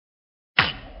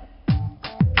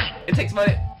It takes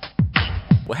money.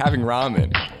 We're having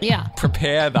ramen. Yeah.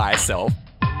 Prepare thyself.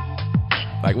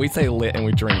 Like, we say lit and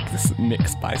we drink this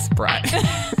mix by Sprite.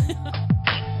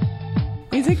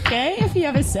 Is it gay if you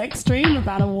have a sex dream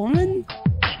about a woman?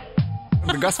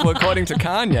 The gospel according to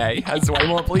Kanye has way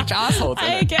more bleach assholes in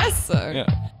it. I guess so.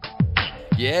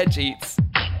 Yeah, Jeets.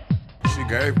 She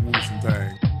gave me some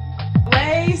things.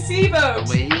 Way Seaboat.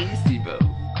 Way Steve-O.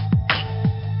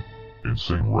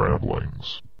 Insane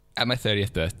ramblings. At my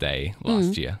 30th birthday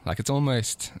last year, like it's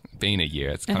almost been a year.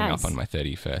 It's coming up on my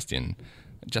 31st in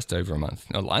just over a month.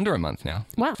 No, under a month now.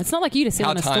 Wow, it's not like you to sit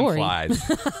How on a time story. flies.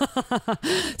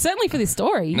 Certainly for this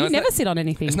story. You never sit on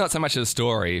anything. It's not so much a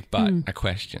story, but a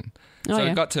question. Oh, So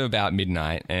yeah. it got to about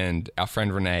midnight and our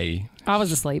friend Renee... I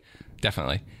was asleep.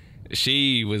 Definitely.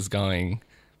 She was going,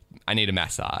 I need a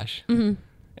massage. Mm-hmm.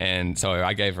 And so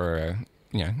I gave her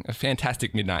a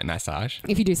fantastic midnight massage.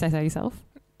 If you do say so yourself.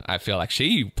 I feel like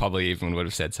she probably even would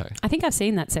have said so. I think I've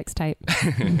seen that sex tape.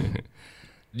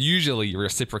 Usually you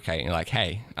reciprocate and you're like,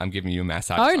 hey, I'm giving you a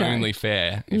massage. Oh, It's no. only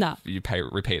fair if No. you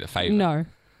repeat a favour. No.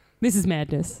 This is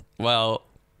madness. Well,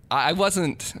 I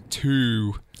wasn't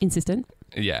too... Insistent.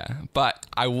 Yeah, but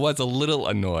I was a little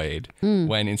annoyed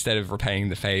when instead of repaying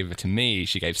the favour to me,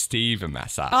 she gave Steve a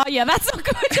massage. Oh, yeah, that's not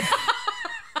good.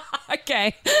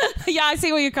 Okay. Yeah, I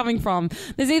see where you're coming from.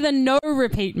 There's either no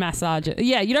repeat massage.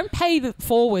 Yeah, you don't pay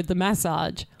forward the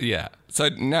massage. Yeah. So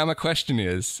now my question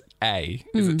is, A,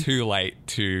 is it too late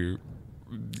to,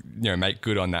 make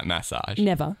good on that massage?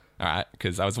 Never. All right,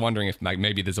 because I was wondering if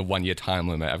maybe there's a 1 year time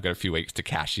limit. I've got a few weeks to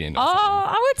cash in. Or something.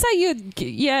 I would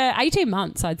say 18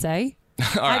 months, I'd say.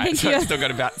 All right, think so you're- I've still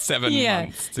got about 7 Yeah.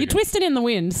 months. You're twisted in the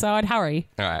wind, so I'd hurry.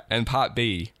 All right, and part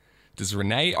B, does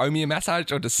Renee owe me a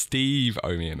massage or does Steve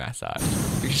owe me a massage?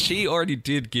 Because she already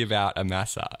did give out a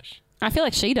massage. I feel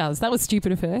like she does. That was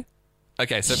stupid of her.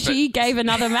 Okay, so... She gave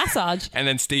another massage. And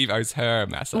then Steve owes her a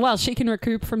massage. Well, she can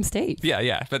recoup from Steve.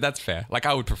 Yeah, but that's fair. Like,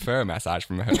 I would prefer a massage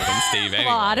from her than Steve anyway.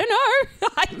 Well, I don't know.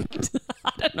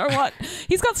 I don't know what.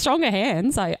 He's got stronger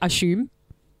hands, I assume.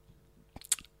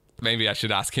 Maybe I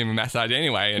should ask him a massage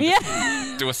anyway and Yeah.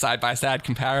 just do a side-by-side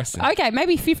comparison. Okay,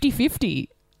 maybe 50-50.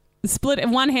 Split it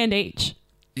one hand each.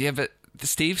 Yeah, but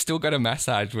Steve still got a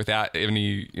massage without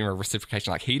any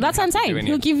reciprocation. Like, he didn't That's what I'm have to do saying. any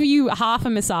He'll of- give you half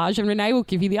a massage and Renee will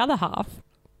give you the other half.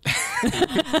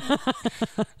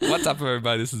 What's up,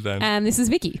 everybody? This is Ben. And this is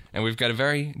Vicki. And we've got a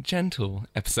very gentle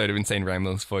episode of Insane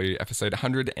Ramblings for you, episode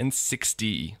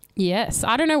 160. Yes.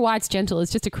 I don't know why it's gentle.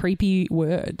 It's just a creepy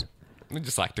word. We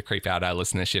just like to creep out our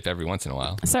listenership every once in a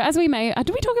while. So as we may... did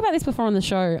we talk about this before on the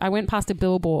show? I went past a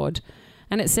billboard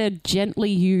and it said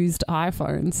gently used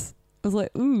iPhones. I was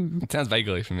like, ooh. It sounds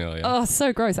vaguely familiar. Oh,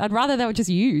 so gross. I'd rather they were just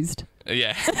used.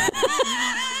 Yeah.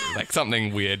 Like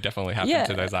something weird definitely happened Yeah,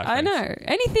 to those iPhones. I know.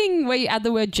 Anything where you add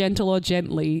the word gentle or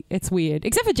gently, it's weird.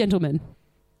 Except for gentlemen.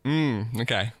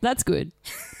 Okay. That's good.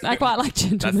 I quite like That's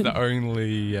gentlemen. the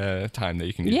only time that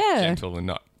you can get Yeah. gentle and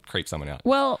not creep someone out.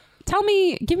 Well,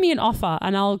 give me an offer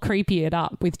and I'll creepy it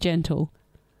up with gentle.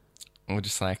 Or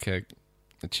just like a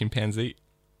chimpanzee.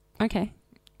 Okay.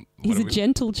 He's are a we-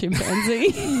 gentle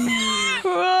chimpanzee.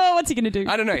 Whoa, what's he going to do?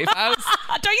 I don't know. If I was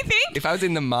Don't you think? if I was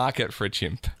in the market for a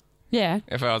chimp, Yeah.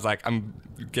 if I was like, I'm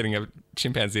getting a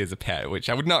chimpanzee as a pet, which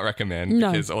I would not recommend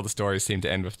No. because all the stories seem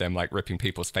to end with them like ripping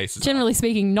people's faces off. Generally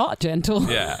speaking, not gentle.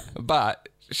 Yeah. But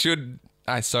should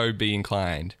I so be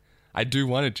inclined, I do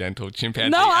want a gentle chimpanzee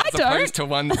No, I as don't. opposed to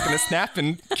one that's going to snap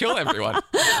and kill everyone. Well,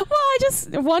 I just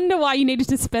wonder why you needed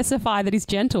to specify that he's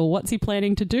gentle. What's he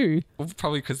planning to do? Well,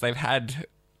 probably because they've had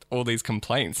all these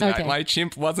complaints. Okay. Like, my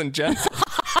chimp wasn't gentle.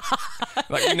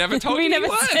 Like, we never told We you never he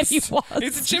was. said he was.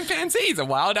 He's a chimpanzee. He's a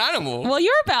wild animal. Well,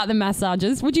 you're about the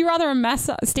massages. Would you rather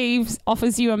Steve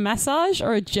offers you a massage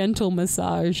or a gentle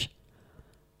massage?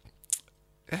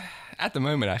 At the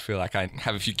moment, I feel like I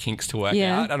have a few kinks to work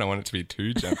Yeah. out. I don't want it to be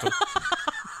too gentle.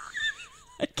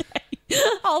 Okay.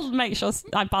 I'll make sure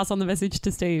I pass on the message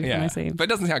to Steve when I Yeah. see him. But it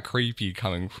doesn't sound creepy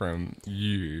coming from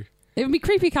you. It would be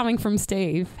creepy coming from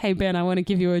Steve. Hey, Ben, I want to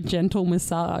give you a gentle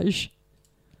massage.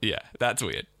 Yeah, that's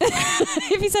weird.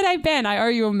 If he said, hey, Ben, I owe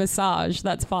you a massage,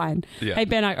 that's fine. Yeah. Hey,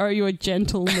 Ben, I owe you a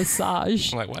gentle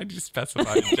massage. I'm like, why did you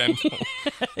specify gentle?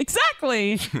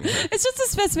 Exactly. It's just a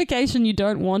specification you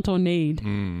don't want or need.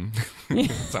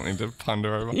 Something to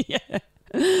ponder over. Yeah.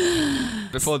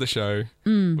 Before the show,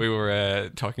 we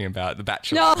were talking about The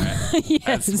Bachelorette, Oh,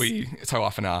 yes. as we so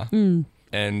often are.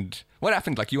 And what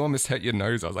happened? Like, you almost hurt your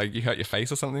nose. I was like, you hurt your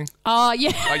face or something? Oh,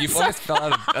 yeah. Oh, you almost fell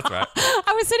out of... That's right.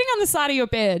 I was sitting on the side of your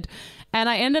bed and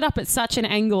I ended up at such an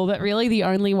angle that really the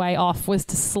only way off was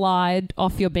to slide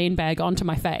off your beanbag onto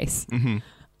my face. Mm-hmm.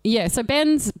 Yeah, so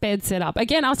Ben's bed set up.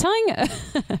 Again, I was telling...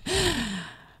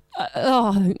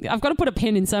 I've got to put a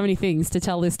pin in so many things to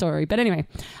tell this story. But anyway,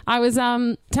 I was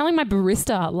telling my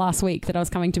barista last week that I was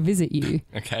coming to visit you.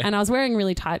 Okay. And I was wearing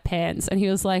really tight pants. And he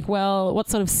was like, well, what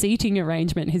sort of seating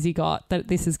arrangement has he got that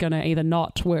this is going to either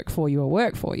not work for you or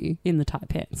work for you in the tight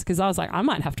pants? Because I was like, I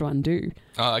might have to undo.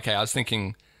 Oh, okay. I was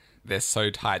thinking they're so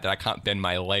tight that I can't bend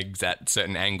my legs at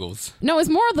certain angles. No, it's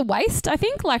more of the waist, I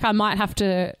think. Like I might have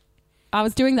to... I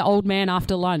was doing the old man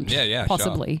after lunch. Yeah,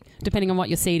 possibly, sure. Depending on what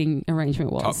your seating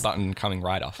arrangement was. Top button coming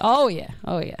right off. Oh, yeah.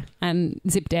 And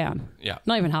zip down. Yeah.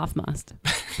 Not even half mast.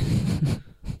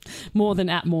 More than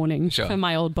at morning for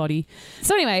my old body.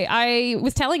 So anyway, I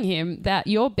was telling him that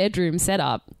your bedroom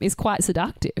setup is quite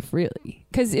seductive, really.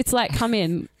 Because it's like, come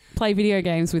in, play video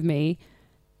games with me.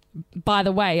 By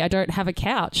the way, I don't have a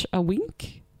couch. A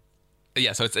wink?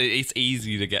 Yeah, so it's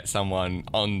easy to get someone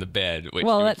on the bed, which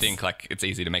you would think like it's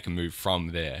easy to make a move from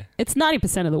there. It's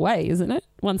 90% of the way, isn't it?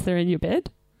 Once they're in your bed,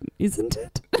 isn't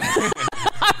it?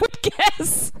 I would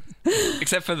guess.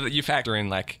 Except for you factor in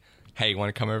like, hey, you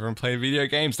want to come over and play video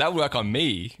games? That would work on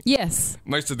me. Yes.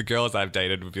 Most of the girls I've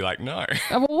dated would be like, no.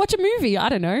 Well, watch a movie. I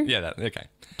don't know. Yeah, okay.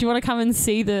 Do you want to come and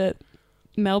see the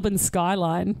Melbourne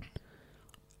Skyline?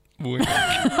 Wink.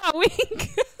 Wink.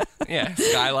 Yeah,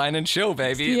 Skyline and chill,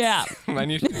 baby. Yeah.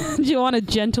 Do you want a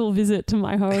gentle visit to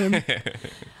my home?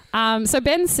 So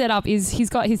Ben's setup is he's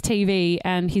got his TV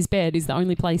and his bed is the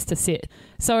only place to sit.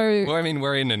 So well, I mean,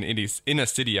 we're in an inner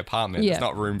city apartment. Yeah. There's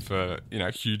not room for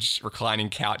huge reclining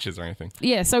couches or anything.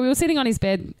 Yeah. So we were sitting on his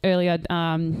bed earlier,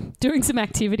 doing some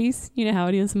activities. You know how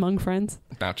it is among friends.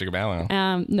 Bow chicka bow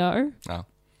wow. No. Oh.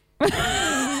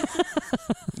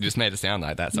 You just made it sound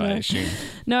like that, so I assume.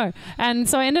 No. And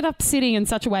so I ended up sitting in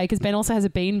such a way, because Ben also has a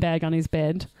beanbag on his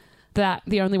bed, that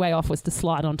the only way off was to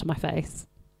slide onto my face.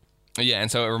 Yeah,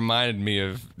 and so it reminded me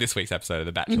of this week's episode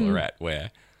of The Bachelorette,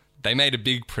 where they made a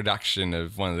big production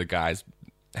of one of the guys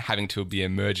having to be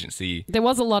emergency... There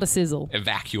was a lot of sizzle.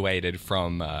 ...evacuated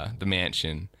from the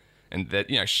mansion. And that,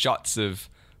 shots of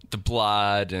the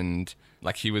blood and...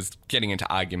 Like, he was getting into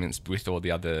arguments with all the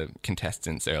other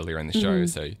contestants earlier in the show,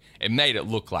 so it made it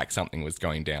look like something was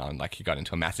going down, like he got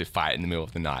into a massive fight in the middle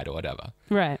of the night or whatever.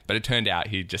 Right. But it turned out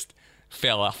he just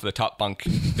fell off the top bunk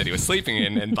that he was sleeping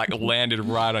in and, like, landed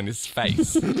right on his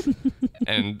face.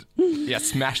 And,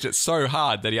 smashed it so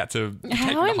hard that he had to take him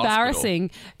to How embarrassing.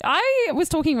 I was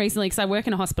talking recently, because I work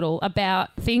in a hospital,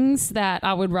 about things that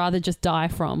I would rather just die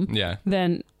from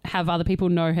than have other people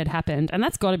know had happened, and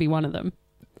that's got to be one of them.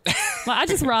 Like, I'd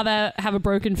just rather have a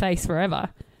broken face forever.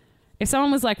 If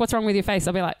someone was like, what's wrong with your face?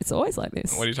 I'd be like, it's always like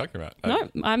this. What are you talking about?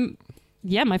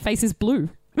 No, my face is blue.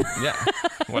 Yeah,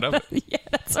 whatever. Yeah,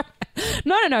 that's right.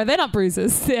 No, they're not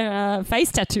bruises. They're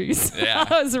face tattoos. Yeah.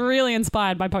 I was really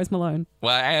inspired by Post Malone.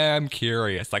 Well, I am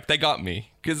curious. Like, they got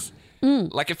me. Because,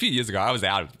 like, a few years ago, I was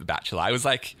out of The Bachelor. I was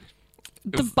like...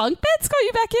 The bunk beds got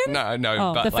you back in?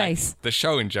 No, but the like, face. The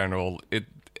show in general, it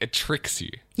tricks you.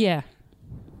 Yeah.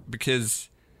 Because...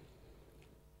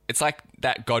 It's like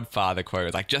that Godfather quote.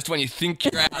 It's like, just when you think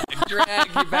you're out, they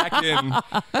drag you back in.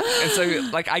 And so,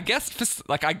 like, I guess, we talked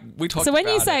about So when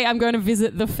you say, I'm going to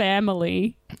visit the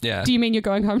family, do you mean you're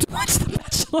going home to watch The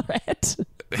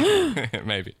Bachelorette?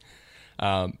 Maybe.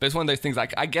 But it's one of those things,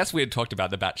 like, I guess we had talked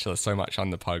about The Bachelor so much on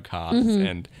the podcast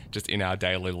and just in our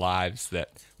daily lives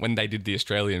that when they did the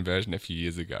Australian version a few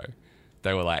years ago,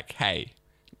 they were like, hey...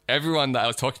 Everyone that I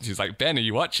was talking to was like, Ben, are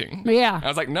you watching? Yeah. I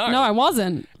was like, no. No, I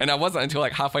wasn't. And I wasn't until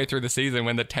like halfway through the season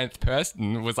when the 10th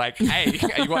person was like, hey,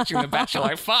 are you watching The Bachelor?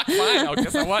 Like, fuck, fine, I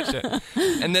guess I'll watch it.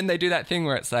 And then they do that thing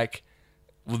where it's like,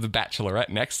 well, The Bachelorette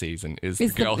next season is the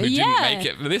girl who didn't make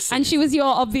it for this season. And she was your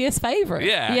obvious favourite.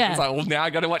 Yeah. It's like, well, now I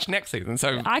got to watch next season.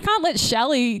 So I can't let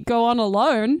Shelley go on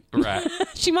alone. Right.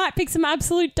 She might pick some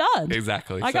absolute dud.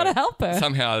 Exactly. I got to help her.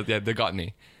 Somehow, they got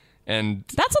me. And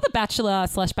that's what The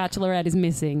Bachelor/Bachelorette is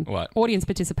missing. What? Audience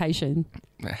participation.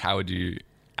 How would you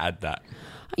add that?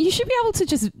 You should be able to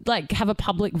just like have a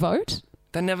public vote.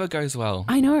 That never goes well.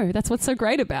 I know. That's what's so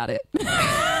great about it.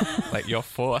 Like, you're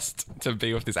forced to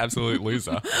be with this absolute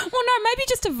loser. Well, no, maybe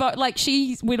just to vote. Like,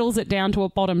 she whittles it down to a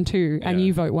bottom two and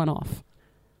you vote one off.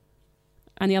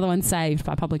 And the other one's saved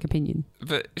by public opinion.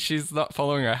 But she's not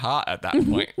following her heart at that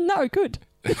point. No, good.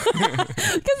 Because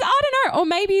I don't know. Or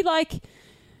maybe like...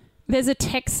 There's a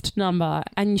text number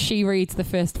and she reads the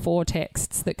first 4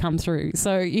 texts that come through.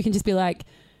 So you can just be like,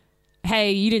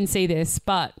 hey, you didn't see this,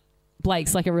 but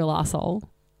Blake's like a real asshole.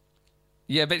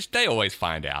 Yeah, but they always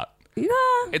find out. Yeah.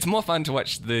 It's more fun to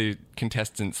watch the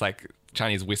contestants like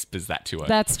Chinese whispers that to her.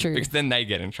 That's true. Because then they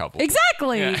get in trouble.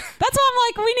 Exactly. Yeah. That's why I'm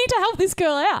like, we need to help this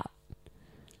girl out.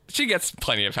 She gets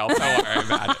plenty of help. Don't worry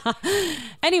about it.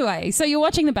 Anyway, so you're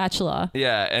watching The Bachelor.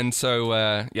 Yeah, and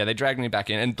so, they dragged me back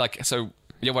in. And, like, so,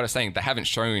 yeah, what I was saying, they haven't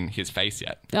shown his face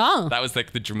yet. Oh. That was,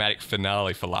 like, the dramatic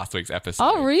finale for last week's episode.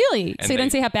 Oh, really? And so you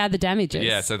don't see how bad the damage is?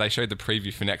 Yeah, so they showed the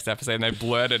preview for next episode and they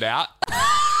blurred it out.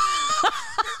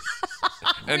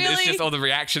 And Really? it's just all the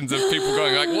reactions of people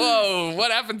going like, whoa,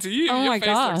 what happened to you? Oh, Your my face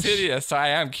gosh. looks hideous. So I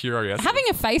am curious. Having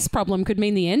a face problem could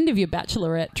mean the end of your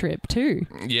Bachelorette trip too.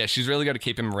 Yeah, she's really got to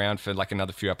keep him around for like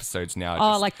another few episodes now.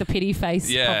 Oh, like the pity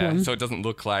face problem. So it doesn't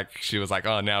look like she was like,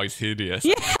 oh, now he's hideous.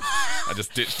 Yeah. I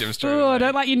just ditched him straight Oh, away. I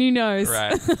don't like your new nose.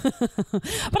 Right. But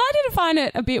I did find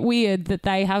it a bit weird that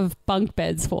they have bunk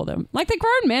beds for them. Like, they're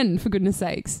grown men, for goodness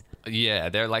sakes. Yeah,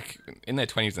 they're like in their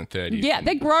 20s and 30s. Yeah,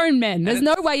 they're grown men. There's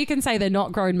no way you can say they're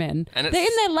not grown men. And They're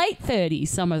in their late 30s,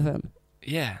 some of them.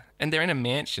 Yeah, and they're in a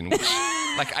mansion, which,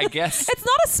 like, I guess... It's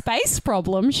not a space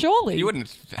problem, surely. You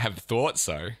wouldn't have thought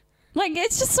so. Like,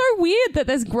 it's just so weird that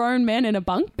there's grown men in a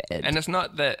bunk bed. And it's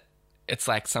not that it's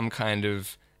like some kind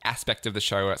of aspect of the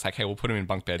show where it's like, hey, we'll put them in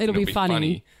bunk beds. It'll and be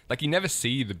funny. Like, you never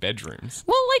see the bedrooms.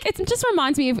 Well, like, it just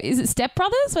reminds me of, is it Step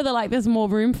Brothers, where they're like, there's more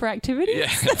room for activities? Yeah.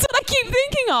 That's what I keep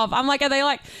thinking of. I'm like, are they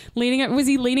like was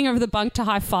he leaning over the bunk to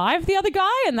high five the other guy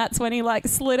and that's when he like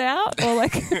slid out? Or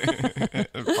like,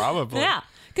 Probably. yeah.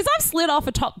 Because I've slid off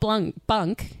a top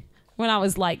bunk when I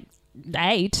was like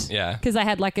 8. Yeah. Because I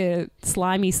had like a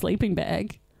slimy sleeping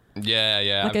bag.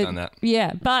 Yeah, Like I've done that.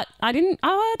 Yeah, but I didn't, did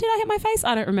I hit my face?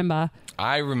 I don't remember.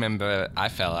 I remember I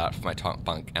fell out of my top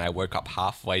bunk and I woke up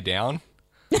halfway down.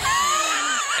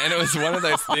 And it was one of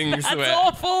those things That's where...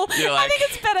 awful. you're I like-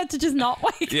 think it's better to just not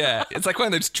wake Yeah, it's like one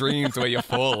of those dreams where you're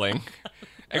falling.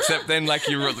 Except then, like,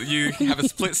 you have a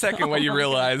split second where you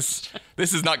realise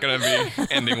this is not going to be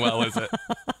ending well, is it?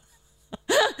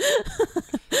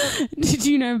 Did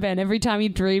you know, Ben, every time you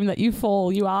dream that you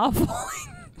fall, you are falling?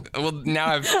 Well,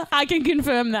 now I can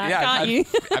confirm that, can't you?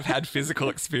 I've had physical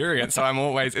experience, so I'm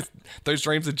always... those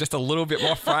dreams are just a little bit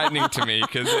more frightening to me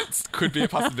because it could be a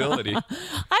possibility.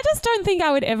 I just don't think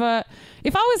I would ever...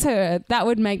 If I was her, that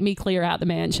would make me clear out the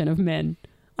mansion of men.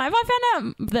 If I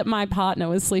found out that my partner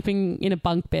was sleeping in a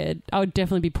bunk bed, I would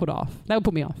definitely be put off. That would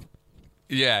put me off.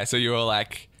 Yeah, so you were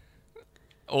like...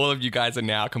 all of you guys are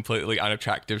now completely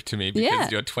unattractive to me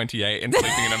because you're 28 and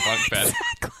sleeping in a bunk bed.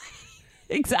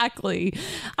 Exactly.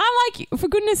 I'm like, for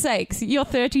goodness sakes, you're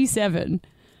 37.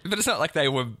 But it's not like they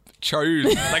were chose.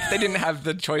 Like, they didn't have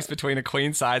the choice between a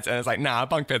queen size and it's like, nah,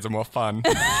 bunk beds are more fun.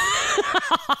 Even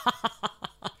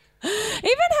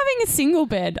having a single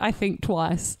bed, I think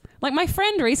twice. Like, my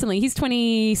friend recently, he's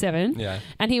 27. Yeah.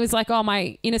 And he was like, oh,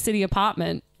 my inner city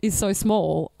apartment is so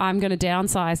small, I'm going to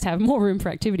downsize to have more room for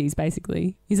activities,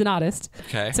 basically. He's an artist.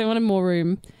 Okay. So he wanted more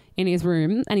room in his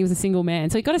room, and he was a single man.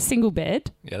 So he got a single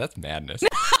bed. Yeah, that's madness.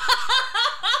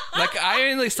 Like, I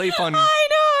only sleep on... I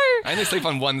I only sleep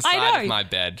on one side of my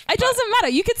bed. It doesn't matter.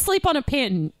 You could sleep on a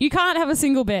pin. You can't have a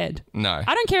single bed. No.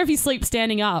 I don't care if you sleep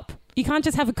standing up. You can't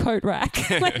just have a coat rack.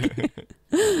 Like,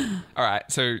 all right,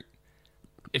 so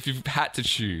if you've had to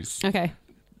choose... okay.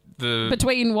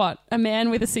 Between what? A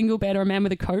man with a single bed or a man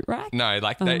with a coat rack? No,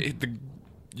 like,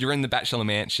 you're in the Bachelor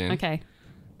Mansion. Okay.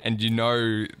 And you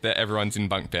know that everyone's in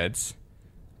bunk beds.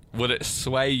 Would it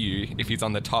sway you if he's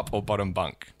on the top or bottom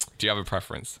bunk? Do you have a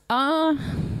preference?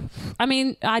 I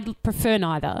mean, I'd prefer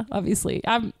neither, obviously.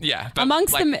 Yeah. But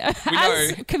amongst like, them,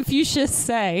 as Confucius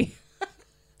say,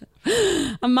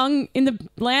 in the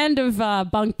land of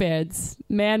bunk beds,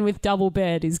 man with double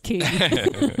bed is king.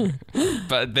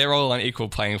 But they're all on equal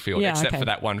playing field, Yeah, except okay. for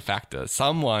that one factor.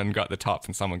 Someone got the top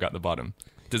and someone got the bottom.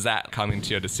 Does that come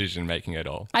into your decision making at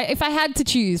all? If I had to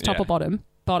choose top or bottom.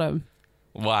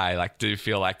 Why? Like, do you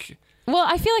feel like... Well,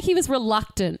 I feel like he was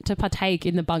reluctant to partake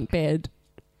in the bunk bed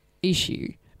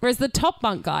issue. Whereas the top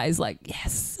bunk guy is like,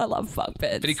 yes, I love bunk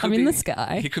beds. I'm in the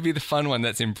sky. He could be the fun one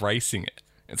that's embracing it.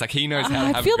 It's like he knows how to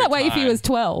have I feel a good that way if he time. was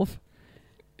 12.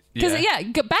 Because,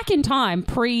 back in time,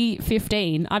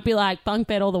 pre-15, I'd be like, bunk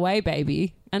bed all the way,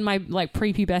 baby. And my, like,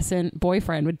 prepubescent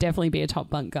boyfriend would definitely be a top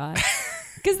bunk guy.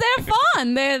 Because they're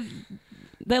fun.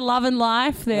 They're loving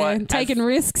life. They're taking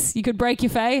risks. You could break your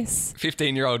face.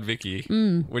 15-year-old Vicki,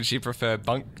 would she prefer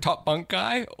top bunk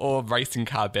guy or racing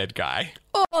car bed guy?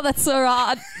 Oh, that's so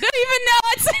hard. Not even now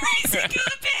I'd say racing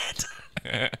car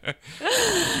bed.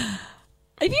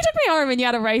 If you took me home and you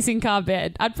had a racing car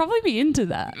bed, I'd probably be into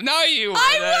that. No, you wouldn't.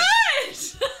 I would!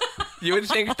 You would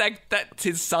think that's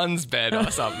his son's bed or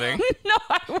something. No,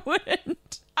 I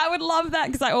wouldn't. I would love that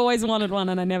because I always wanted one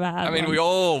and I never had one. I mean, we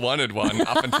all wanted one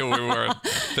up until we were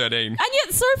 13. And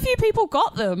yet so few people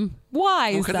got them. Why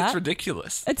is that? Because it's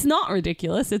ridiculous. It's not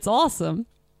ridiculous. It's awesome.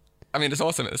 I mean, it's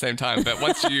awesome at the same time, but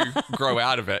once you grow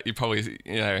out of it, you probably,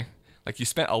 like you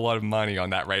spent a lot of money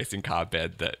on that racing car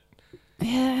bed that...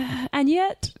 Yeah, and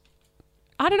yet,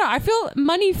 I don't know, I feel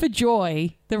money for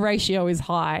joy, the ratio is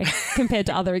high compared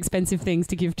to other expensive things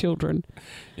to give children.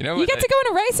 You know what? You get to go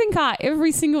in a racing car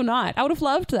every single night. I would have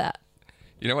loved that.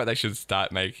 You know what they should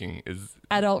start making is...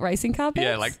 Adult racing car beds?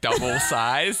 Yeah, like double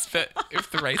size, but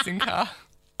with the racing car.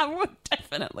 I would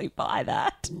definitely buy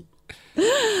that.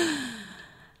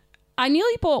 I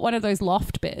nearly bought one of those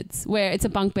loft beds where it's a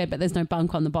bunk bed, but there's no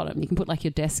bunk on the bottom. You can put like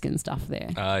your desk and stuff there.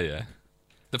 Oh, yeah.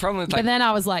 The problem is But then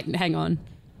I was like, hang on,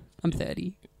 I'm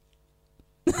 30.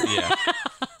 Yeah.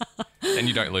 And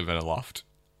you don't live in a loft.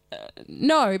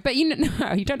 No, but you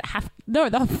don't have... No,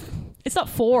 it's not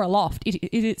for a loft. It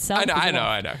itself I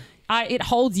know. It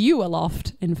holds you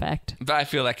aloft, in fact. But I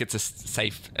feel like it's a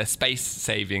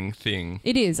space-saving thing.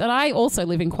 It is, and I also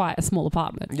live in quite a small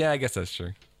apartment. Yeah, I guess that's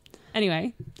true.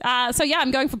 Anyway, so yeah,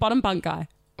 I'm going for bottom bunk guy.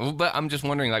 Well, but I'm just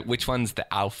wondering, like, which one's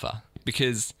the alpha?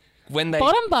 Because when they...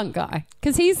 Bottom bunk guy.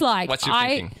 Because he's like... What's your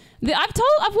thinking?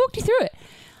 I've walked you through it.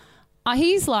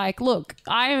 He's like, look,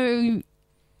 I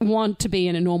want to be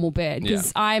in a normal bed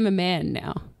because I'm a man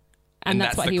now. And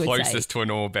that's what he would say. The closest to a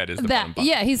normal bed is the bottom bunk.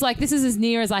 Yeah, he's like, this is as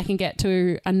near as I can get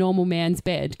to a normal man's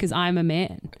bed because I'm a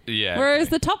man. Yeah. Whereas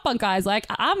the top bunk guy's like,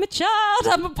 I'm a child,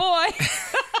 I'm a boy.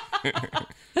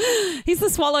 He's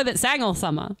the swallow that sang all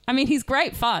summer. I mean, he's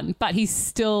great fun, but he's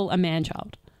still a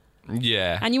man-child.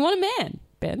 Yeah. And you want a man,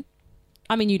 Ben.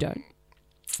 I mean, you don't.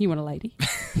 You want a lady.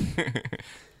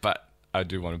 But I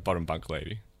do want a bottom bunk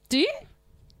lady. Do you?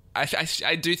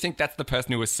 I do think that's the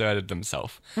person who asserted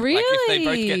themselves. Really? Like, if they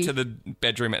both get to the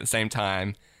bedroom at the same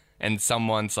time and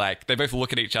someone's like, they both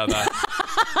look at each other,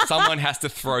 someone has to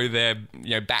throw their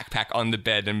backpack on the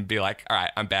bed and be like, all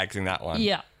right, I'm bagsing that one.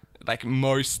 Yeah. Like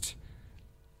most,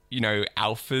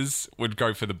 alphas would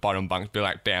go for the bottom bunk, be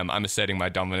like, bam, I'm asserting my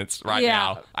dominance right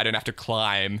now. I don't have to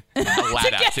climb a ladder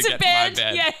to get to my bed.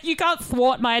 Yeah, you can't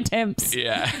thwart my attempts.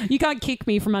 Yeah. You can't kick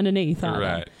me from underneath either.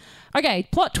 Right. Okay,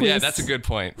 plot twist. Yeah, that's a good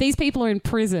point. These people are in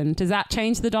prison. Does that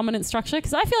change the dominant structure?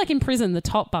 Because I feel like in prison, the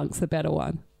top bunk's the better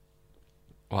one.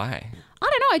 Why? I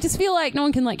don't know. I just feel like no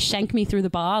one can like shank me through the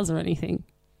bars or anything.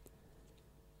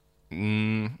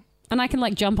 And I can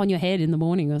like jump on your head in the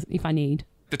morning if I need.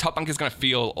 The top bunk is going to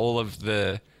feel all of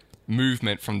the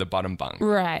movement from the bottom bunk.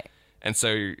 Right. And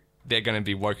so they're going to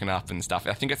be woken up and stuff.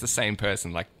 I think it's the same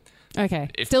person. Like, okay.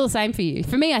 Still the same for you.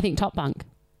 For me, I think top bunk.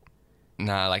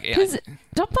 Nah, like... Because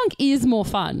top bunk is more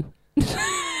fun. Sure.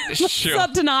 Let's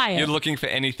not deny it. You're looking for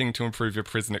anything to improve your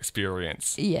prison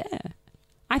experience. Yeah.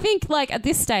 I think, like, at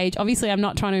this stage, obviously I'm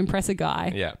not trying to impress a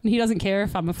guy. Yeah. He doesn't care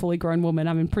if I'm a fully grown woman.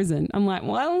 I'm in prison. I'm like,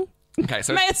 well, okay,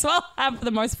 so may as well have the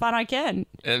most fun I can.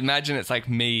 Imagine it's like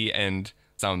me and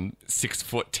some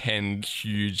 6'10"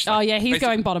 huge... Oh, yeah, he's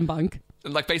going bottom bunk.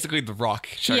 Like, basically The Rock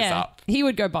shows up. He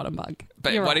would go bottom bunk.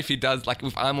 But what if he does... Like,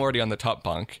 if I'm already on the top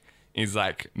bunk... He's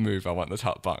like, move, I want the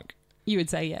top bunk. You would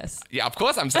say yes. Yeah, of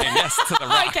course I'm saying yes to the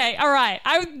Rock. Okay, all right.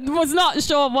 I was not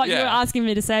sure what you were asking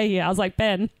me to say here. I was like,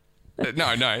 Ben.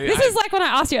 No. This is like when I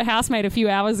asked your housemate a few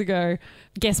hours ago,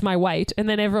 guess my weight, and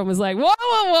then everyone was like,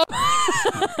 whoa.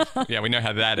 Yeah, we know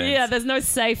how that ends. Yeah, there's no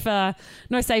safe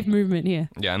movement here.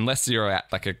 Yeah, unless you're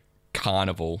at like a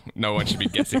carnival, no one should be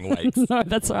guessing weights. No,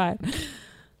 that's right.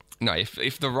 No,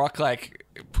 if the Rock like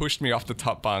pushed me off the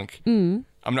top bunk,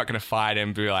 I'm not going to fight him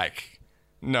and be like,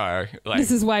 no. Like, this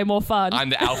is way more fun.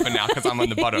 I'm the alpha now because I'm on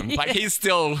the bottom. Yeah. Like, he's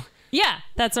still... Yeah,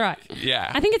 that's right.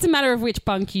 Yeah. I think it's a matter of which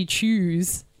bunk you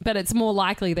choose, but it's more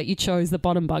likely that you chose the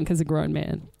bottom bunk as a grown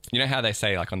man. You know how they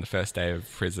say, like, on the first day of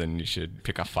prison, you should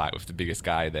pick a fight with the biggest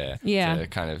guy there to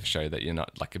kind of show that you're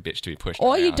not, like, a bitch to be pushed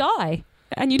Or around. you die,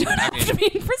 and you don't have to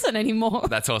be in prison anymore.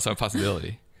 That's also a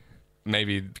possibility.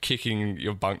 Maybe kicking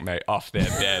your bunkmate off their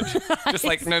bed. Just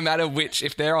like, no matter which,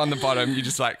 if they're on the bottom, you're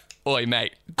just like, oi,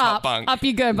 mate, top bunk. Up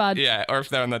you go, bud. Yeah, or if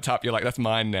they're on the top, you're like, that's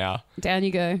mine now. Down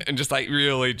you go. And just like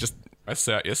really just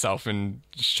assert yourself and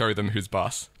show them who's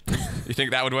boss. You think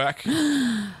that would work?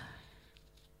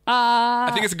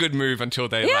 I think it's a good move until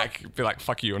they be like,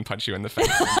 fuck you and punch you in the face.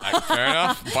 Like, fair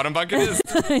enough, bottom bunk it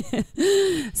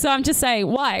is. So I'm just saying,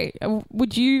 why?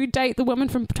 Would you date the woman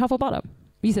from top or bottom?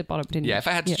 You said bottom, didn't you? Yeah, if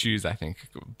I had to choose, I think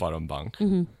bottom bunk.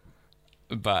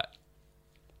 But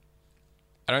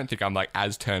I don't think I'm like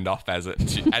as turned off as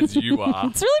you are.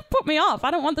 It's really put me off.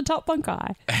 I don't want the top bunk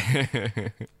guy.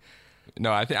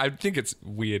 No, I think it's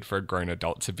weird for a grown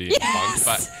adult to be in bunk,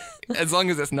 but as long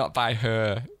as it's not by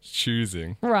her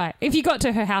choosing. Right. If you got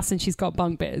to her house and she's got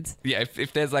bunk beds. Yeah,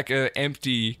 if there's like an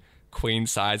empty queen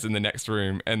size in the next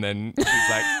room and then she's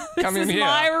like, come in This is here.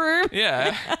 my room.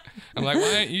 Yeah. I'm like,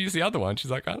 why don't you use the other one?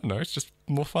 She's like, I don't know. It's just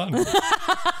more fun.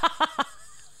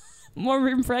 More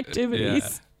room for activities. Yeah.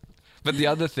 But the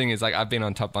other thing is, like, I've been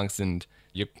on top bunks and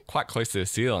you're quite close to the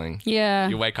ceiling. Yeah.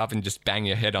 You wake up and just bang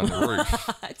your head on the roof.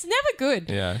 It's never good.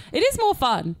 Yeah. It is more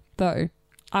fun, though,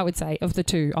 I would say, of the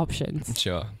two options.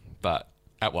 Sure. But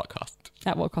at what cost?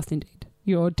 At what cost, indeed?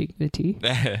 Your dignity.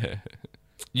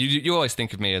 You always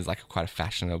think of me as, like, quite a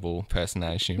fashionable person,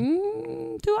 I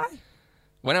assume. Do I?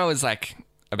 When I was, like,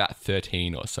 about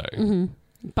 13 or so.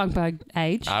 Bunk bed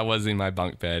age. I was in my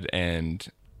bunk bed and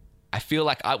I feel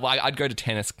like I'd go to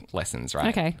tennis lessons, right?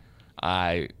 Okay.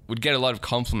 I would get a lot of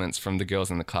compliments from the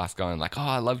girls in the class going like, oh,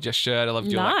 I loved your shirt, I loved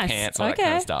your like, pants, all that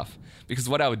kind of stuff. Because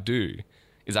what I would do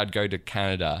is I'd go to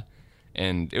Canada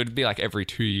and it would be like every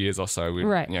 2 years or so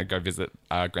we'd go visit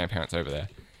our grandparents over there.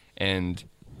 And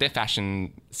their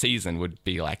fashion season would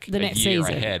be like the next year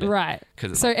season. ahead. Right.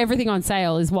 So like, everything on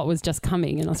sale is what was just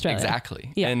coming in Australia.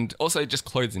 Exactly. Yeah. And also just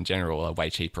clothes in general are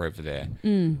way cheaper over there.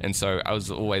 And so I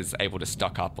was always able to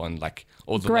stock up on like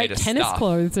all the great latest tennis stuff.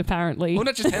 Clothes, apparently. Well,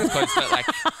 not just tennis clothes, but like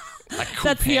cool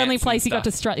That's the only place you got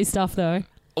to strut your stuff, though.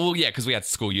 Well, yeah, because we had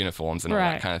school uniforms and all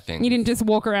that kind of thing. You didn't just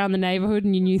walk around the neighbourhood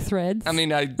in your new threads? I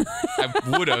mean, I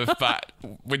would have, but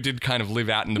we did kind of live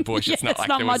out in the bush. Yeah, it's not like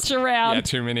not there much was around.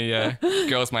 too many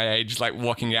girls my age like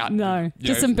walking out. No,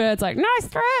 just some birds like, nice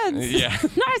threads. Yeah.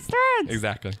 Nice threads.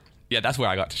 Exactly. Yeah, that's where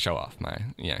I got to show off my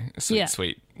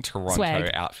sweet Toronto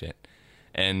swag outfit.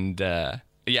 And I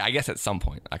guess at some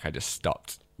point, like I just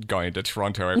stopped going to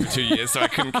Toronto every 2 years, so I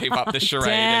couldn't keep up the charade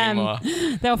anymore.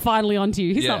 They were finally onto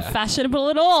you. He's not fashionable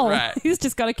at all. Right. He's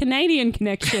just got a Canadian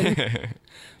connection.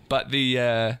 But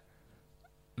the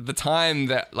time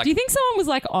that like, do you think someone was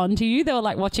like onto you? They were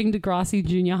like watching Degrassi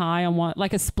Junior High on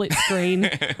like a split screen,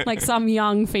 like some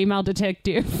young female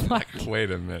detective. Like, wait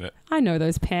a minute, I know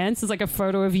those pants. There's like a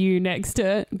photo of you next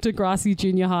to Degrassi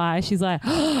Junior High. She's like,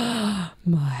 oh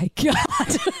my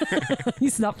God,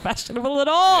 he's not fashionable at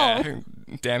all. Yeah.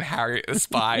 Damn Harriet the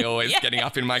spy always getting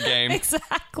up in my game.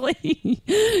 Exactly.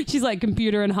 She's like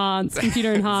computer enhanced.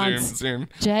 Zoom.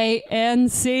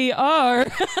 JNCO.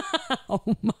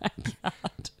 Oh my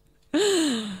God.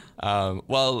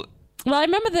 Well, I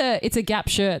remember it's a Gap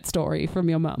shirt story from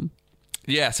your mum.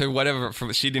 Yeah, so whatever.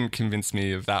 She didn't convince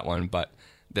me of that one, but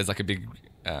there's like a big,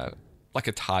 like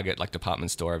a Target, like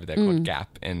department store over there called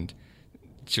Gap, and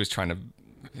she was trying to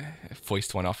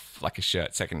foist one off like a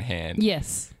shirt secondhand.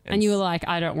 Yes. And you were like,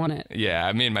 I don't want it.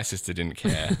 Yeah, me and my sister didn't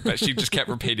care, but she just kept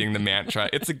repeating the mantra,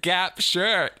 it's a Gap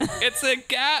shirt, it's a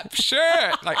Gap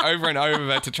shirt, like over and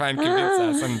over to try and convince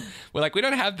us. And we're like, we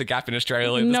don't have the Gap in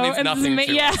Australia. This means nothing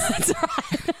to us. That's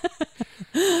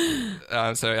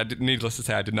right. So needless to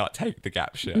say, I did not take the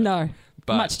Gap shirt. No,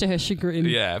 but, much to her chagrin.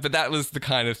 Yeah, but that was the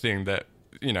kind of thing that,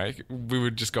 you know, we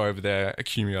would just go over there,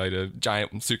 accumulate a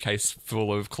giant suitcase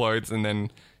full of clothes and then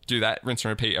do that, rinse and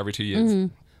repeat every 2 years.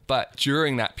 But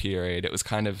during that period, it was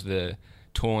kind of the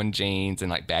torn jeans and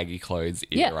like baggy clothes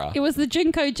era. Yeah, it was the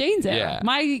Jinko jeans era. Yeah.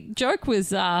 My joke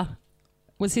was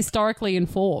historically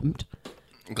informed.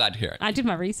 I'm glad to hear it. I did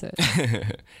my research.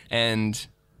 And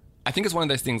I think it's one of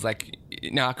those things like,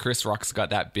 now Chris Rock's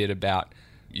got that bit about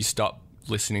you stop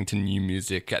listening to new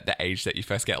music at the age that you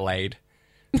first get laid.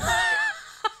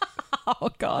 Oh,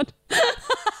 God.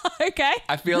 Okay.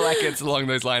 I feel like it's along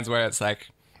those lines where it's like,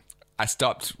 I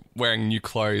stopped wearing new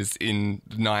clothes in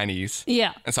the 90s.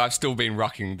 Yeah. And so I've still been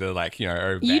rocking the, like, you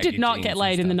know, you did not get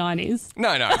laid in the 90s.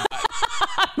 No.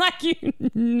 Like you,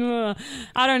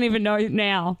 I don't even know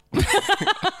now.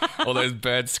 All those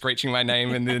birds screeching my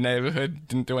name in the neighborhood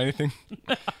didn't do anything.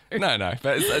 No.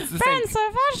 But it's the same.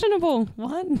 So fashionable.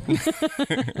 What?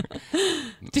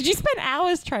 Did you spend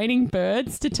hours training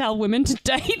birds to tell women to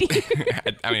date you?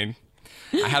 I mean,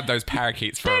 I have those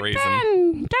parakeets for a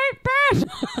reason. Date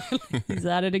Ben. He's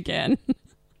at it again.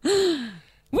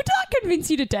 Would that convince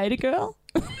you to date a girl?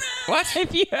 What?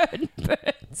 If you heard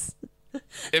birds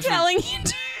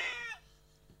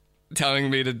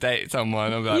telling me to date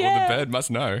someone, I'm like, well, the bird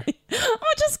must know.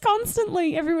 Oh, just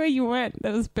constantly, everywhere you went,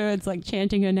 there was birds like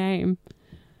chanting her name.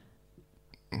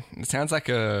 It sounds like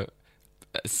a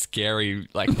scary,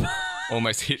 like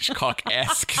almost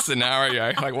Hitchcock-esque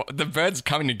scenario. Like, what, the bird's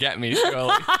coming to get me,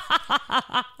 surely.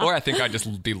 Or I think I'd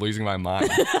just be losing my mind.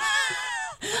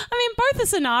 I mean, both are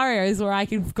scenarios where I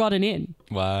could have gotten in.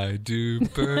 Why do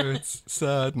birds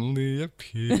suddenly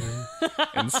appear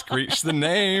and screech the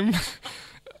name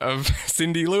of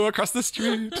Cindy Lou across the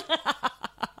street?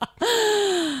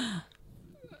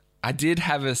 I did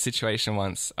have a situation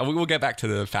once. We'll get back to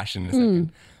the fashion in a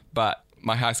second. But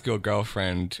my high school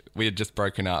girlfriend, we had just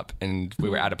broken up and we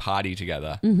were at a party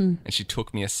together. And she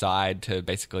took me aside to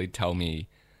basically tell me,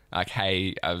 like,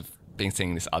 hey, I've been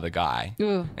seeing this other guy.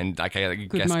 Ugh. And like, I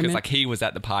guess because like he was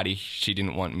at the party, she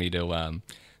didn't want me to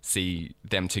see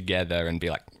them together and be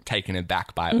like taken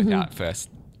aback by it without first,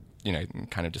 you know,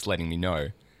 kind of just letting me know.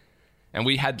 And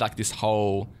we had like this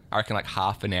whole, I reckon, like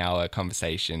half an hour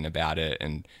conversation about it,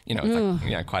 and you know, it's like,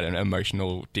 you know, quite an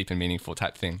emotional, deep and meaningful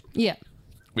type thing. Yeah.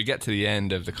 We get to the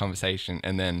end of the conversation,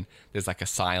 and then there's like a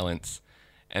silence,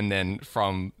 and then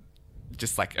from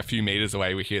just like a few meters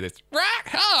away, we hear this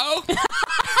hello.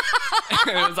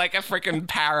 It was like a freaking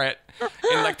parrot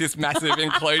in like this massive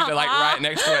enclosure, like right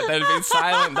next to it, that had been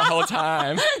silent the whole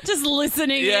time. Just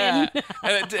listening Yeah. in.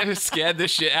 And it scared the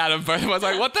shit out of both of us.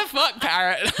 Like, what the fuck,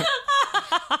 parrot? That's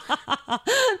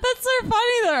so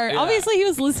funny though. Yeah. Obviously he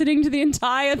was listening to the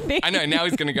entire thing. I know, now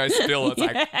he's going to go spill. It's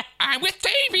like, I'm with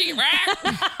Davey,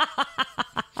 right?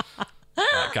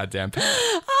 Oh, goddamn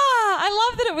parrot. I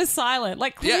love that it was silent.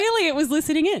 Like, clearly it was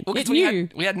listening in. Well, it 'cause knew.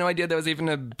 we had no idea there was even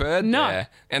a bird No. there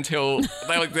until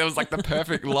there was like the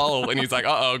perfect lull, and he's like,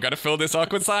 uh-oh, got to fill this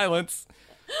awkward silence.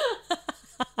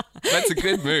 That's a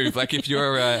good move. Like, if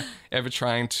you're ever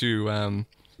trying to...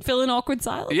 Fill an awkward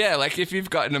silence. yeah, like if you've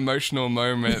got an emotional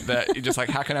moment that you're just like,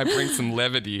 how can I bring some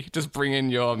levity? Just bring in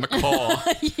your macaw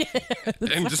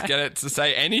and just get it to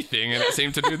say anything, and it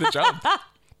seemed to do the job.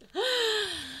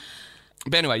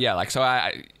 But anyway, yeah, like, so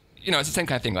I you know, it's the same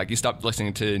kind of thing. Like, you stop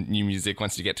listening to new music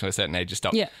once you get to a certain age. You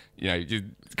stop, you know, you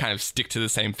kind of stick to the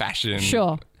same fashion.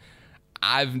 Sure.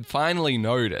 I've finally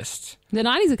noticed. The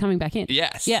 90s are coming back in.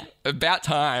 Yes. Yeah. About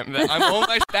time. That I'm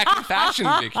almost back in fashion,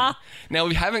 Vicki. Now,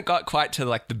 we haven't got quite to,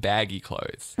 like, the baggy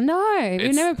clothes. No, we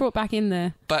never brought back in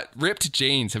the... But ripped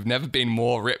jeans have never been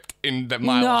more ripped in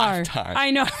my lifetime.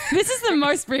 I know. This is the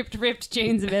most ripped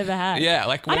jeans I've ever had. Yeah,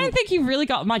 like... I don't think you've really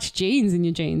got much jeans in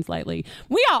your jeans lately.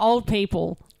 We are old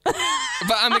people.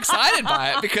 But I'm excited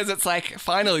by it because it's like,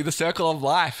 finally, the circle of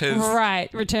life has...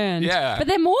 returned. Yeah. But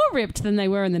they're more ripped than they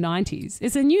were in the 90s.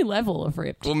 It's a new level of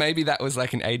ripped. Well, maybe that was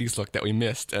like an 80s look that we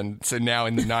missed. And so now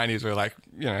in the 90s, we're like,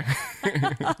 you know...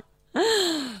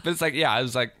 But it's like, yeah, I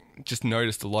was like, just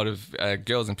noticed a lot of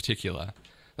girls in particular.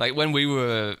 Like, when we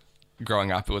were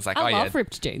growing up, it was like, I love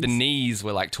ripped jeans. The knees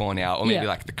were like torn out, or maybe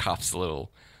like the cuffs a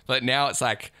little. But now it's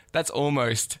like, that's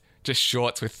almost... just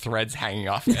shorts with threads hanging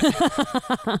off it.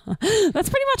 That's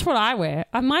pretty much what I wear.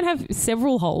 I might have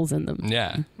several holes in them.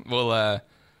 Yeah. Well,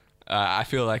 I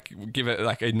feel like give it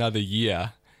like another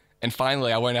year, and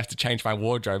finally I won't have to change my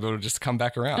wardrobe. It'll just come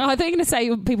back around. Oh, I thought you were going to say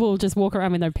people will just walk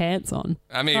around with no pants on.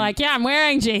 I mean... like, yeah, I'm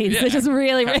wearing jeans. Yeah. They're just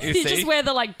really... You just wear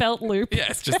the, like, belt loop. Yeah,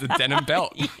 it's just a denim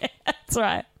belt. Yeah, that's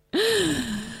right.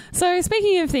 So,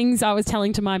 speaking of things I was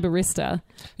telling to my barista...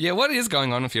 Yeah, what is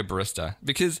going on with your barista?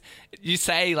 Because you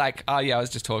say, like, oh, yeah, I was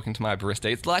just talking to my